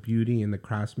and the beauty and the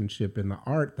craftsmanship and the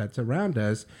art that's around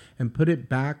us and put it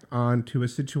back onto a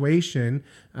situation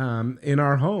in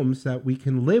our homes that we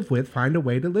can live with, find a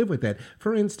way to live with it.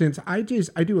 For instance, I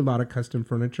do a lot of custom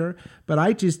furniture, but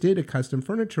I just did a custom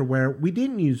furniture where we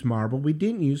didn't use marble, we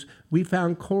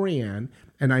found corian.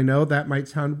 And I know that might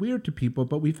sound weird to people,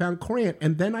 but we found corian.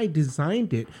 And then I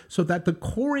designed it so that the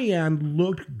corian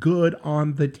looked good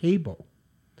on the table.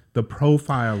 The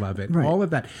profile of it, all of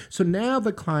that. So now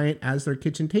the client, as their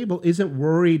kitchen table, isn't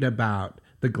worried about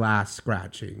the glass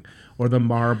scratching or the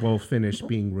marble finish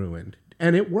being ruined.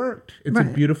 And it worked. It's a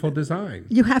beautiful design.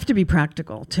 You have to be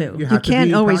practical, too. You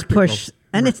can't always push.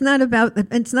 And it's not about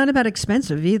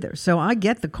expensive either. So I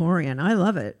get the corian. I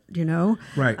love it,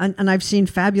 Right. And I've seen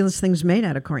fabulous things made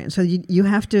out of corian. So you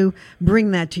have to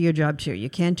bring that to your job too. You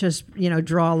can't just,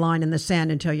 draw a line in the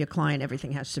sand and tell your client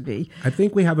everything has to be I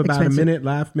think we have about expensive.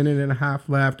 minute and a half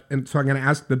left. And so I'm going to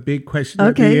ask the big question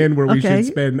at the end where we should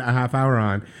spend a half hour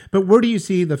on. But where do you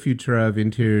see the future of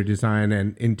interior design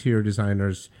and interior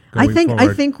designers going forward?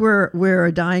 I think we're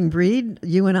a dying breed,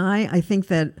 you and I. I think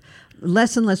that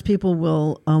less and less people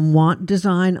will want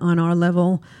design on our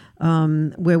level,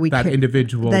 where we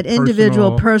individual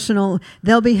personal.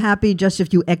 They'll be happy just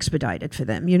if you expedite it for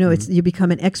them. You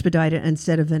become an expediter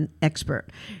instead of an expert,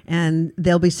 and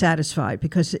they'll be satisfied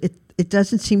because it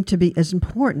doesn't seem to be as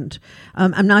important.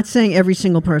 I'm not saying every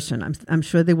single person. I'm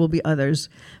sure there will be others,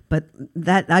 but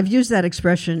that I've used that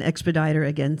expression "expediter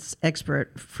against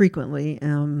expert" frequently.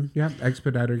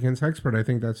 Expediter against expert. I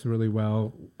think that's really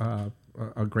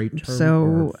a great term.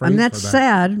 So that's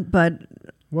sad, but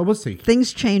we'll see.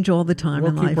 Things change all the time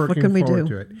in life. What can we do?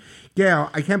 To it. Gail,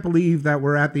 I can't believe that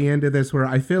we're at the end of this where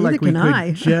I feel like we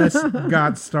could just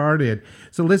got started.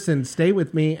 So listen, stay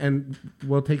with me and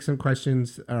we'll take some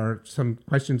questions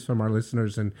from our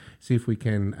listeners and see if we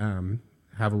can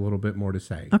have a little bit more to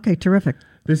say. Okay, terrific.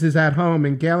 This is At Home,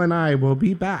 and Gail and I will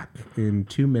be back in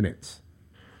 2 minutes.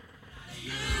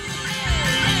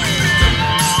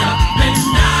 Stop me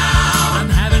now. I'm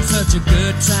having such a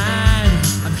good time.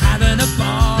 I'm having a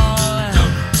ball.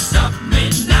 Don't stop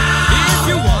me now. If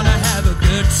you want to have a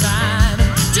good time,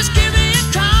 just give me a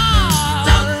call.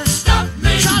 Don't stop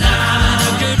me now. I'm having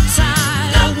a good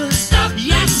time. Don't stop me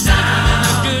now. I'm having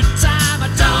a good time. I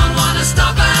don't want to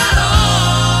stop at all.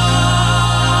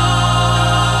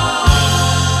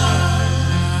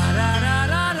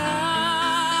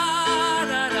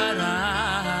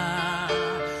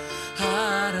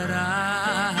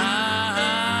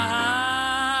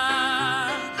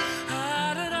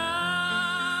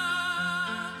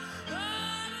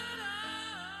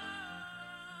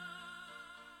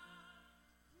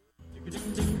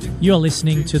 You're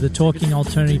listening to the Talking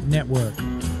Alternative Network.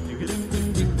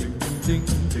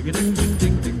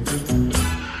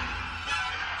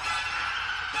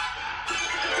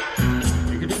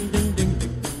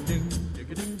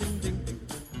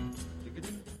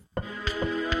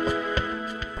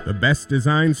 The best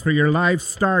designs for your life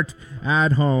start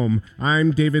at home.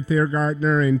 I'm David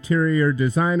Thiergartner, interior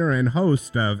designer and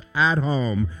host of At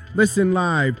Home. Listen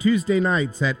live Tuesday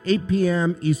nights at 8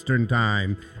 p.m. Eastern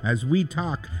Time as we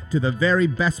talk to the very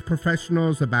best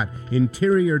professionals about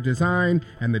interior design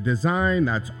and the design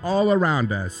that's all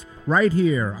around us, right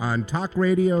here on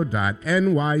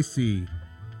talkradio.nyc.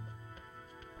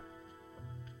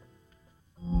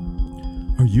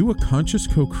 you a conscious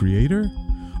co-creator?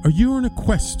 Are you on a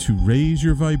quest to raise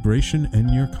your vibration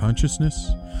and your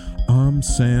consciousness? I'm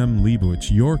Sam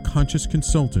Leibowitz, your conscious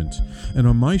consultant, and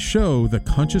on my show, The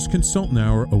Conscious Consultant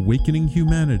Hour, Awakening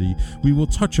Humanity, we will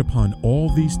touch upon all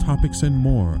these topics and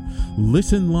more.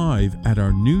 Listen live at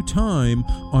our new time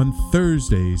on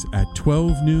Thursdays at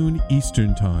 12 noon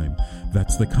Eastern Time.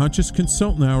 That's The Conscious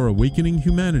Consultant Hour, Awakening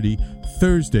Humanity,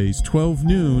 Thursdays 12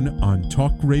 noon on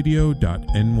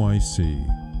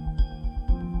talkradio.nyc.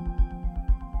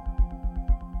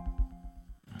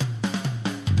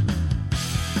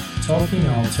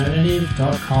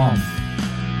 TalkingAlternative.com.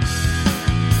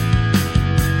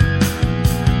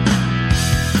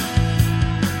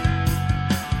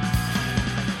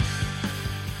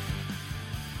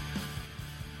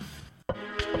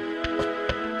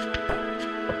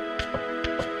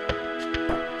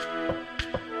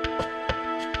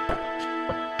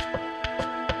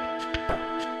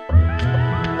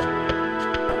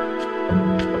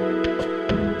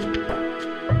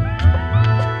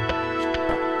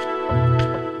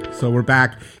 So we're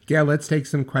back. Gail, let's take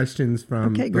some questions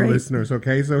from the listeners,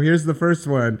 okay? So here's the first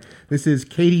one. This is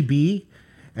Katie B.,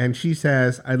 and she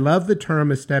says, I love the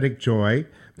term aesthetic joy.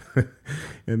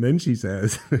 And then she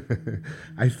says,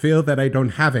 I feel that I don't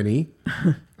have any.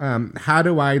 How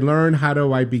do I learn? How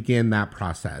do I begin that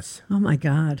process? Oh, my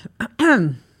God.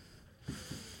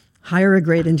 Hire a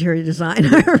great interior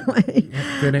designer.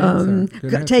 Good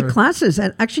answer. Take classes,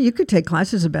 and actually, you could take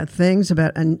classes about things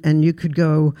and you could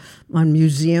go on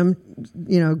museum.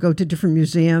 Go to different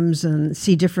museums and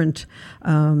see different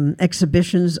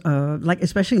exhibitions, like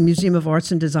especially Museum of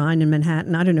Arts and Design in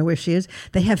Manhattan. I don't know where she is.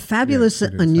 They have fabulous,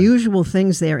 unusual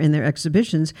things there in their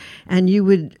exhibitions, and you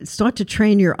would start to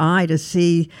train your eye to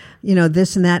see,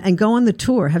 this and that, and go on the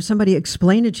tour. Have somebody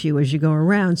explain it to you as you go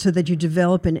around, so that you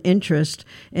develop an interest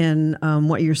in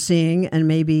what you're seeing, and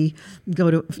maybe go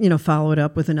to, follow it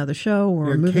up with another show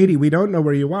or a movie. Katie, we don't know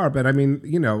where you are, but I mean,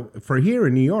 for here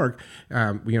in New York,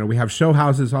 we have show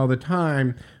houses all the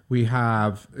time. We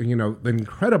have, the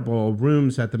incredible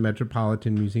rooms at the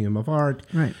Metropolitan Museum of Art.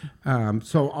 Right.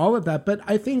 So all of that. But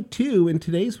I think, too, in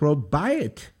today's world, buy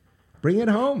it. Bring it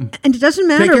home. And it doesn't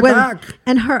matter Take it whether... back.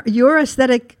 And your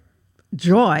aesthetic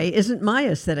joy isn't my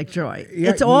aesthetic joy.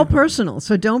 Yeah, it's all personal.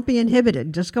 So don't be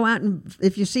inhibited. Just go out and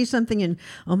if you see something and,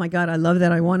 oh, my God, I love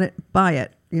that, I want it, buy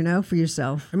it, for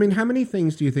yourself. I mean, how many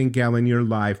things do you think, Gail, in your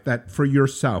life that for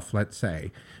yourself, let's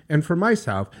say, and for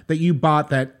myself, that you bought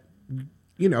that,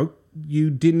 you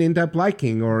didn't end up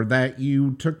liking, or that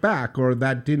you took back, or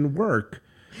that didn't work?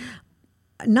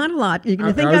 Not a lot. You're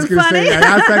going to think I'm funny. I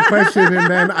asked that question,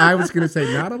 and then I was going to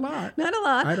say, not a lot. Not a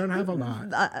lot. I don't have a lot.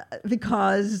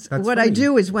 Because That's what funny. I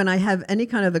do is when I have any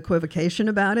kind of equivocation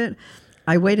about it,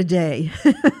 I wait a day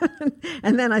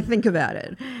and then I think about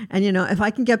it. And, if I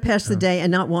can get past the day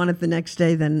and not want it the next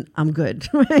day, then I'm good.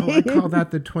 I call that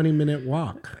the 20-minute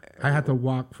walk. I had to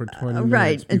walk for 20 minutes.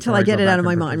 Right, until I get it out of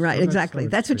my mind. So Right, exactly.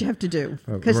 That's what you have to do.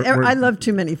 Because we're- I love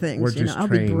too many things. We're just I'll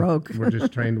trained. be broke. We're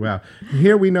just trained well.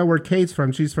 Here we know where Kate's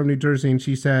from. She's from New Jersey, and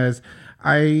she says,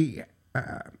 I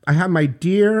have my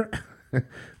dear...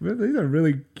 These are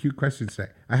really cute questions today.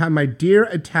 I have my dear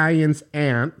Italian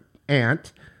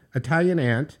aunt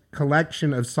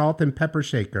collection of salt and pepper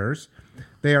shakers.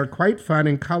 They are quite fun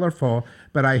and colorful,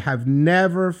 but I have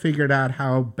never figured out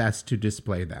how best to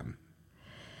display them.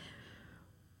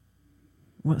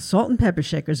 Well, salt and pepper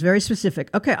shakers, very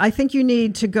specific. Okay, I think you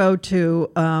need to go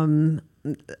to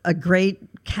a great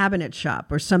cabinet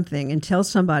shop or something and tell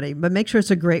somebody, but make sure it's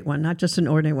a great one, not just an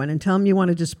ordinary one, and tell them you want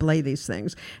to display these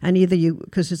things. And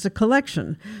because it's a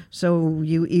collection, so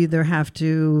you either have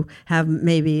to have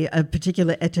maybe a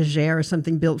particular etagere or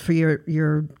something built for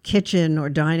your kitchen or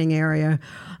dining area,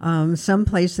 some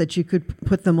place that you could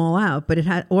put them all out. But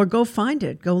or go find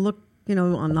it, go look,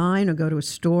 online, or go to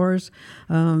stores.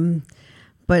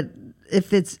 But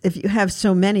if you have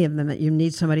so many of them that you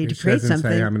need somebody to create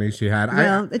something. Say how many she had.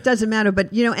 Well, it doesn't matter. But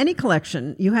any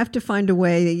collection, you have to find a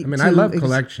way. I love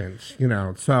collections.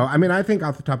 So I think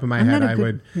off the top of my head, I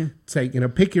would say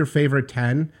pick your favorite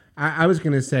 10. I was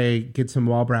going to say get some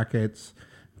wall brackets.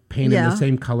 Paint in the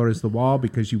same color as the wall,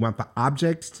 because you want the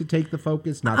objects to take the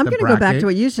focus, not the bracket. I'm going to go back to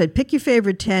what you said. Pick your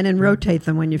favorite 10 and rotate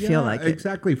them when you feel like it.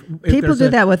 Exactly. People do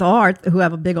that with art, who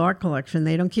have a big art collection.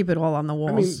 They don't keep it all on the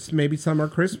walls. Maybe some are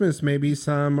Christmas, maybe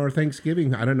some are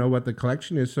Thanksgiving. I don't know what the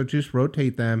collection is, so just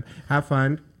rotate them. Have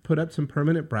fun. Put up some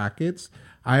permanent brackets.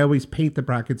 I always paint the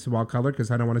brackets wall color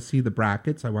because I don't want to see the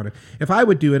brackets. If I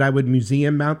would do it, I would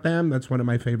museum mount them. That's one of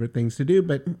my favorite things to do,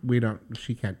 but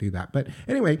she can't do that. But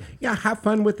anyway, yeah, have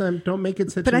fun with them. Don't make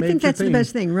it such a major thing. But I think that's the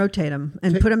best thing. Rotate them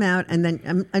and put them out. And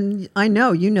then, and I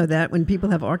know, you know that when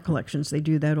people have art collections, they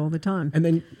do that all the time. And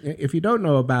then if you don't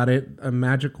know about it, a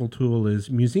magical tool is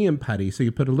museum putty. So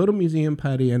you put a little museum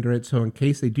putty under it. So in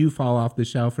case they do fall off the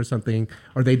shelf or something,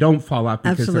 or they don't fall off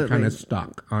because they're kind of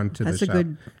stuck onto the shelf. That's a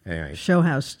good anyway. show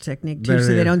house technique too,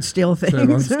 so they don't steal things. So they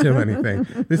don't steal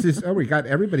anything. This is, we got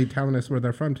everybody telling us where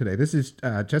they're from today. This is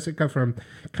Jessica from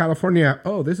California.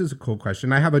 Oh, this is a cool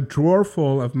question. I have a drawer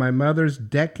full of my mother's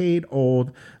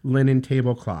decade-old linen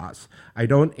tablecloths. I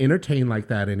don't entertain like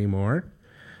that anymore.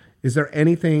 Is there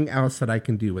anything else that I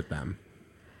can do with them?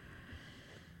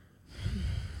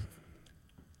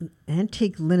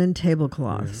 Antique linen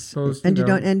tablecloths. Yeah. And you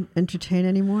don't entertain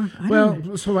anymore?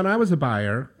 So when I was a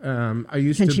buyer, I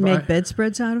used to Can she make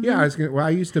bedspreads out of them? Yeah, I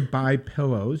used to buy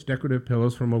pillows, decorative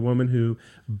pillows, from a woman who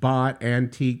bought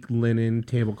antique linen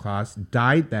tablecloths,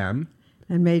 dyed them,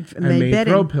 and made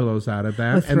throw pillows out of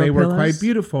them. And they were quite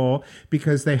beautiful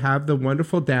because they have the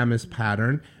wonderful damask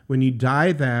pattern. When you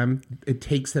dye them, it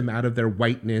takes them out of their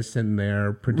whiteness and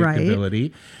their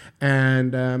predictability.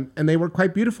 Right. And they were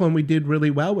quite beautiful, and we did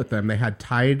really well with them. They had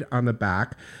tied on the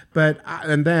back.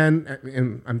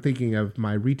 And I'm thinking of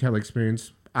my retail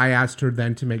experience. I asked her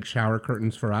then to make shower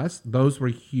curtains for us. Those were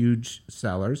huge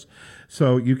sellers.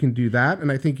 So you can do that. And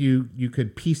I think you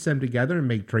could piece them together and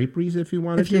make draperies if you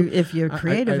wanted to. If you're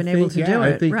creative and able to do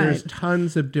it. I think there's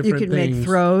tons of different things. You can make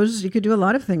throws. You could do a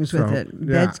lot of things with it.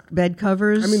 Yeah. Bed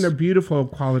covers. I mean, they're beautiful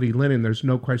quality linen. There's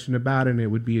no question about it. And it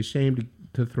would be a shame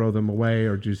to throw them away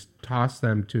or just toss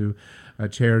them to a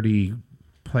charity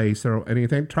place or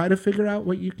anything. Try to figure out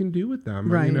what you can do with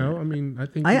them. Right. You know, I mean, I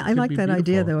think I like that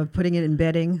idea though of putting it in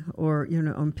bedding or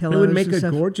on pillows. It would make a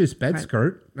stuff. Gorgeous bed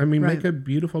skirt. I mean, make a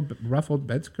beautiful ruffled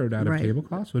bed skirt out of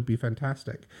tablecloths would be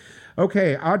fantastic.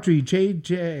 Okay, Audrey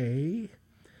JJ.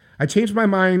 I changed my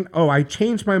mind. I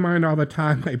change my mind all the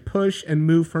time. I push and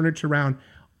move furniture around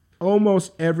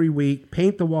almost every week,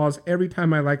 paint the walls every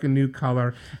time I like a new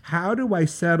color. How do I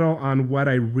settle on what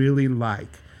I really like?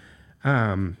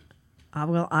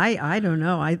 Well, I don't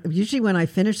know. I usually when I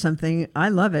finish something, I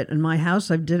love it. In my house,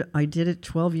 I did it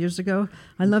 12 years ago.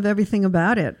 I love everything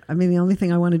about it. I mean, the only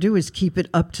thing I want to do is keep it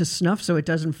up to snuff so it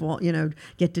doesn't fall,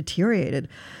 get deteriorated.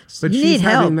 But you need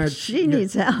help. She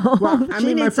needs help. Well,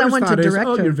 she needs someone to direct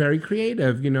her. You're very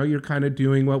creative. You're kind of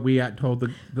doing what we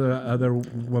told the other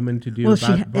woman to do. Well,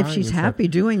 if she's happy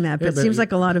doing that, but it seems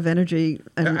like a lot of energy.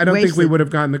 I don't think we would have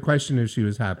gotten the question if she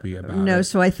was happy about it. No,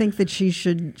 so I think that she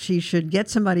should get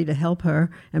somebody to help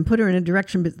her and put her in a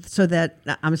direction so that,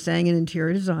 I'm saying an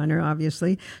interior designer,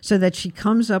 obviously, so that she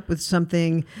comes up with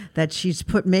something that she's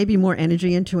put maybe more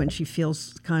energy into and she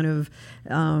feels kind of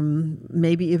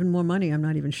maybe even more money. I'm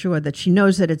not even sure that she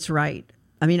knows that it's right.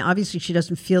 I mean, obviously she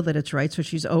doesn't feel that it's right, so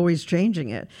she's always changing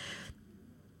it.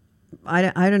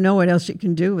 I don't know what else you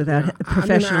can do without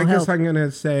professional help. I guess I'm going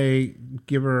to say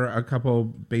give her a couple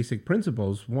basic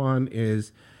principles. One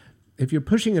is, if you're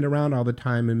pushing it around all the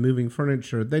time and moving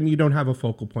furniture, then you don't have a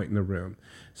focal point in the room.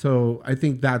 So I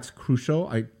think that's crucial.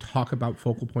 I talk about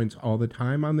focal points all the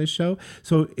time on this show.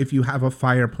 So if you have a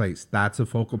fireplace, that's a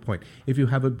focal point. If you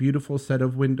have a beautiful set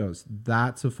of windows,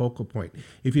 that's a focal point.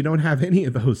 If you don't have any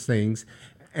of those things,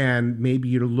 and maybe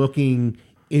you're looking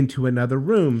into another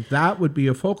room, that would be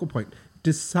a focal point.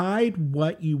 Decide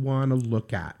what you want to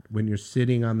look at when you're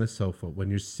sitting on the sofa, when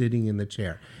you're sitting in the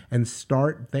chair, and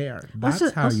start there.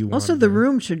 That's how you want Also, the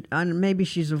room should, and maybe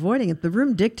she's avoiding it, the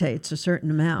room dictates a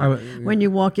certain amount. When you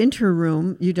walk into a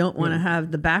room, you don't want to have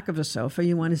the back of a sofa.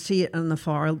 You want to see it on the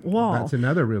far wall. That's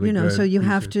another really good so you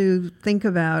have to think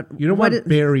about... You don't want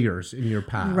barriers in your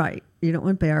path. Right. You don't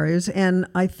want barriers. And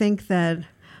I think that...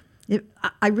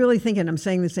 I really think, and I'm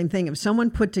saying the same thing, if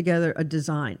someone put together a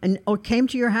design or came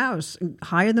to your house,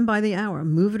 hire them by the hour,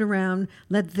 move it around,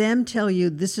 let them tell you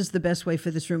this is the best way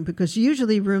for this room, because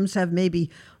usually rooms have maybe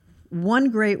one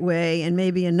great way and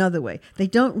maybe another way. They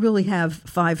don't really have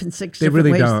 5 and 6 different ways. They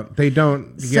really don't. They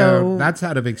don't. So, that's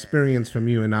out of experience from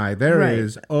you and I. There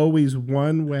is always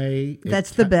one way.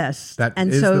 That's the best. That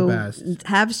is the best.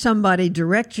 Have somebody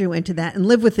direct you into that and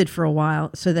live with it for a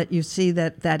while so that you see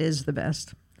that that is the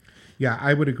best. Yeah,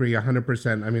 I would agree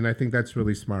 100%. I mean, I think that's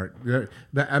really smart.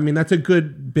 That's a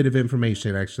good bit of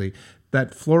information, actually.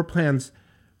 That floor plans,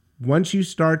 once you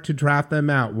start to draft them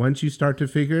out, once you start to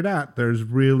figure it out, there's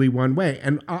really one way.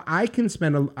 And I can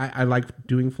spend, I like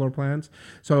doing floor plans.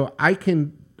 So I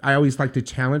always like to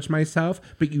challenge myself,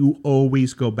 but you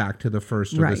always go back to the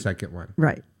first or the second one.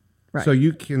 Right. Right. So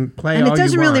you can play and all it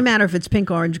doesn't you really want. matter if it's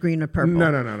pink, orange, green, or purple.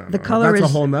 No. The color that's is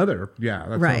a whole nother. Yeah,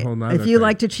 that's right. a whole nother If you thing.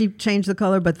 like to change the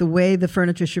color, but the way the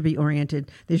furniture should be oriented,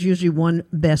 there's usually one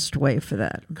best way for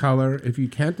that. Color. If you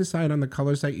can't decide on the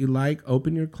colors that you like,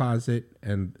 open your closet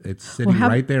and it's sitting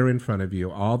right there in front of you.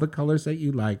 All the colors that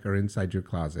you like are inside your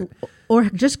closet. Or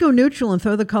just go neutral and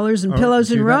throw the colors in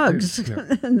pillows and do that rugs. too.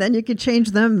 Yeah. And then you can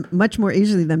change them much more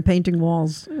easily than painting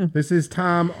walls. This is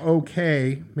Tom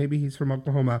OK. Maybe he's from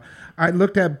Oklahoma. I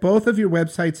looked at both of your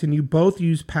websites and you both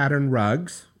use pattern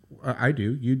rugs. I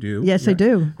do. You do. Yes, I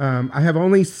do. I have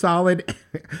only solid.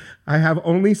 I have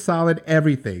only solid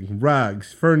everything: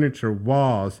 rugs, furniture,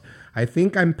 walls. I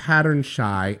think I'm pattern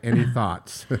shy. Any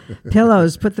thoughts?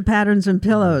 Pillows. Put the patterns in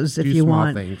pillows if Do you small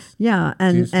want. Things. Yeah,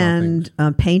 and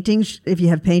paintings. If you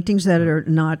have paintings that are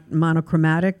not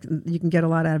monochromatic, you can get a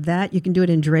lot out of that. You can do it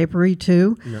in drapery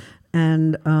too,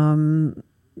 and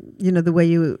the way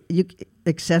you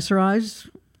accessorize.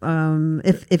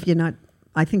 If you're not.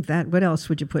 I think that. What else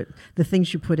would you put? The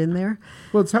things you put in there?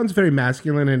 Well, it sounds very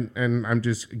masculine, and I'm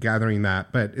just gathering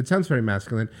that, but it sounds very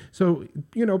masculine. So,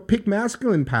 pick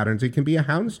masculine patterns. It can be a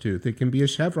houndstooth. It can be a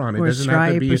chevron. Or it doesn't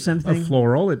have to be or something. a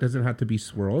floral. It doesn't have to be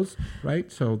swirls, right?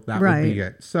 So that would be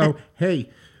it. So, hey,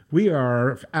 we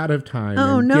are out of time.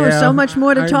 Oh, and no, so much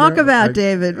more to talk about,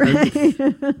 David.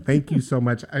 Thank you so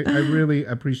much. I really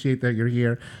appreciate that you're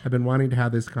here. I've been wanting to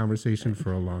have this conversation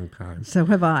for a long time. So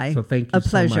have I. So thank you A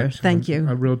pleasure. so much. Thank you.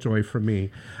 A real joy for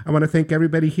me. I want to thank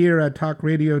everybody here at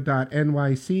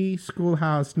talkradio.nyc,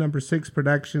 Schoolhouse Number 6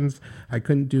 Productions. I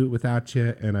couldn't do it without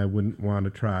you, and I wouldn't want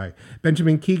to try.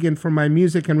 Benjamin Keegan for my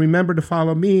music, and remember to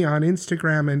follow me on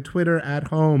Instagram and Twitter at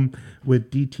home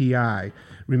with DTI.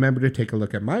 Remember to take a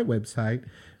look at my website,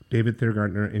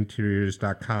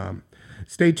 davidthiergartnerinteriors.com.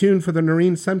 Stay tuned for the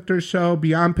Noreen Sumter Show,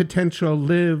 Beyond Potential,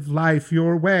 Live Life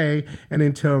Your Way. And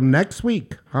until next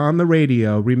week on the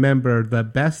radio, remember the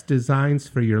best designs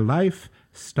for your life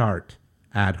start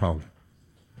at home.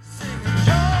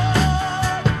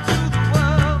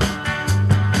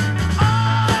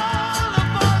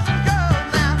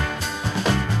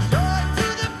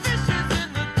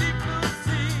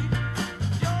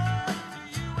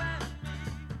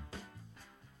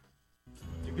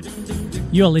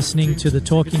 You're listening to the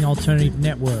Talking Alternative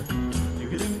Network.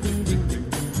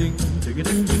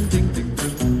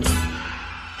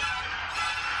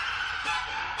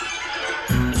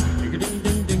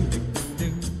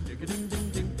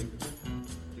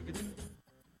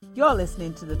 You're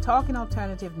listening to the Talking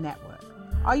Alternative Network.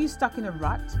 Are you stuck in a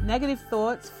rut? Negative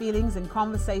thoughts, feelings, and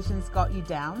conversations got you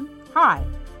down? Hi,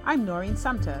 I'm Noreen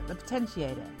Sumter, the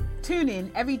Potentiator. Tune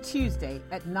in every Tuesday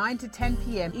at 9 to 10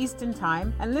 p.m. Eastern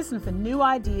Time and listen for new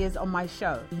ideas on my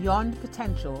show, Beyond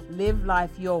Potential, Live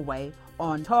Life Your Way,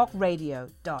 on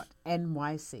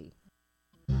talkradio.nyc.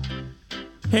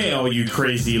 Hey, all you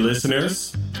crazy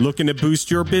listeners. Looking to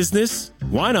boost your business?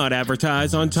 Why not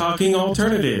advertise on Talking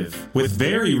Alternative with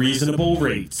very reasonable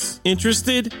rates?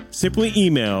 Interested? Simply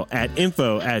email at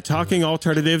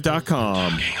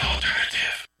info@talkingalternative.com.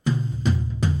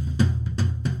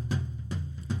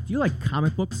 Do you like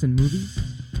comic books and movies?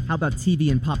 How about TV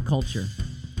and pop culture?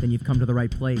 Then you've come to the right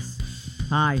place.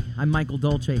 Hi, I'm Michael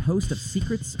Dolce, host of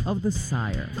Secrets of the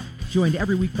Sire. Joined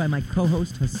every week by my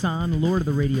co-host Hassan, Lord of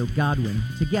the Radio Godwin.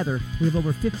 Together, we have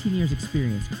over 15 years'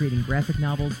 experience creating graphic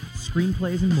novels,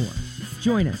 screenplays, and more.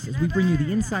 Join us as we bring you the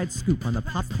inside scoop on the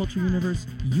pop culture universe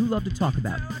you love to talk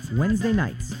about. Wednesday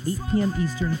nights, 8 p.m.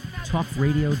 Eastern,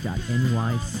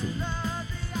 talkradio.nyc.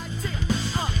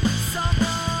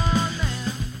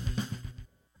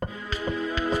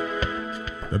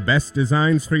 The best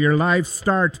designs for your life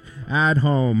start at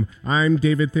home. I'm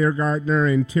David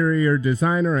Thiergartner, interior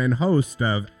designer and host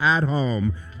of At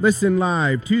Home. Listen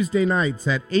live Tuesday nights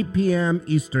at 8 p.m.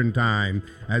 Eastern Time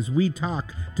as we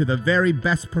talk to the very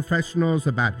best professionals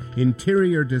about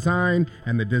interior design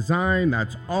and the design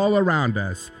that's all around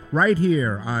us, right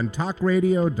here on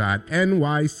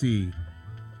talkradio.nyc.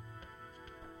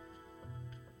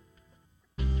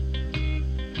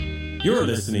 You're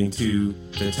listening to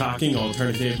the Talking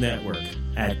Alternative Network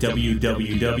at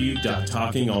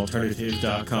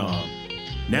www.talkingalternative.com.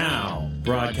 Now,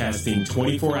 broadcasting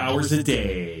 24 hours a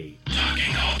day.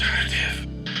 Talking Alternative.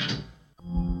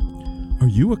 Are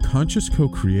you a conscious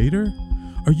co-creator?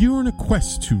 Are you on a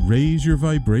quest to raise your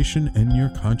vibration and your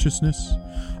consciousness?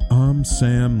 I'm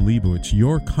Sam Leibowitz,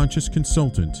 your conscious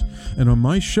consultant, and on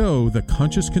my show, The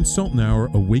Conscious Consultant Hour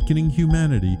Awakening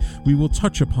Humanity, we will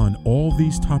touch upon all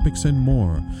these topics and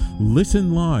more.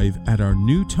 Listen live at our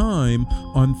new time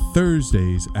on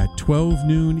Thursdays at 12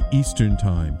 noon Eastern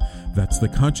Time. That's The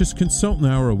Conscious Consultant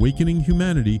Hour Awakening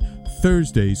Humanity,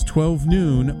 Thursdays 12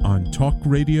 noon on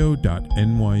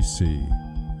talkradio.nyc.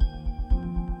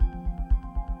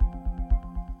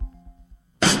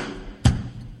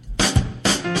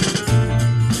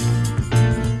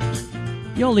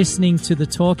 You're listening to the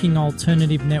Talking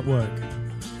Alternative Network.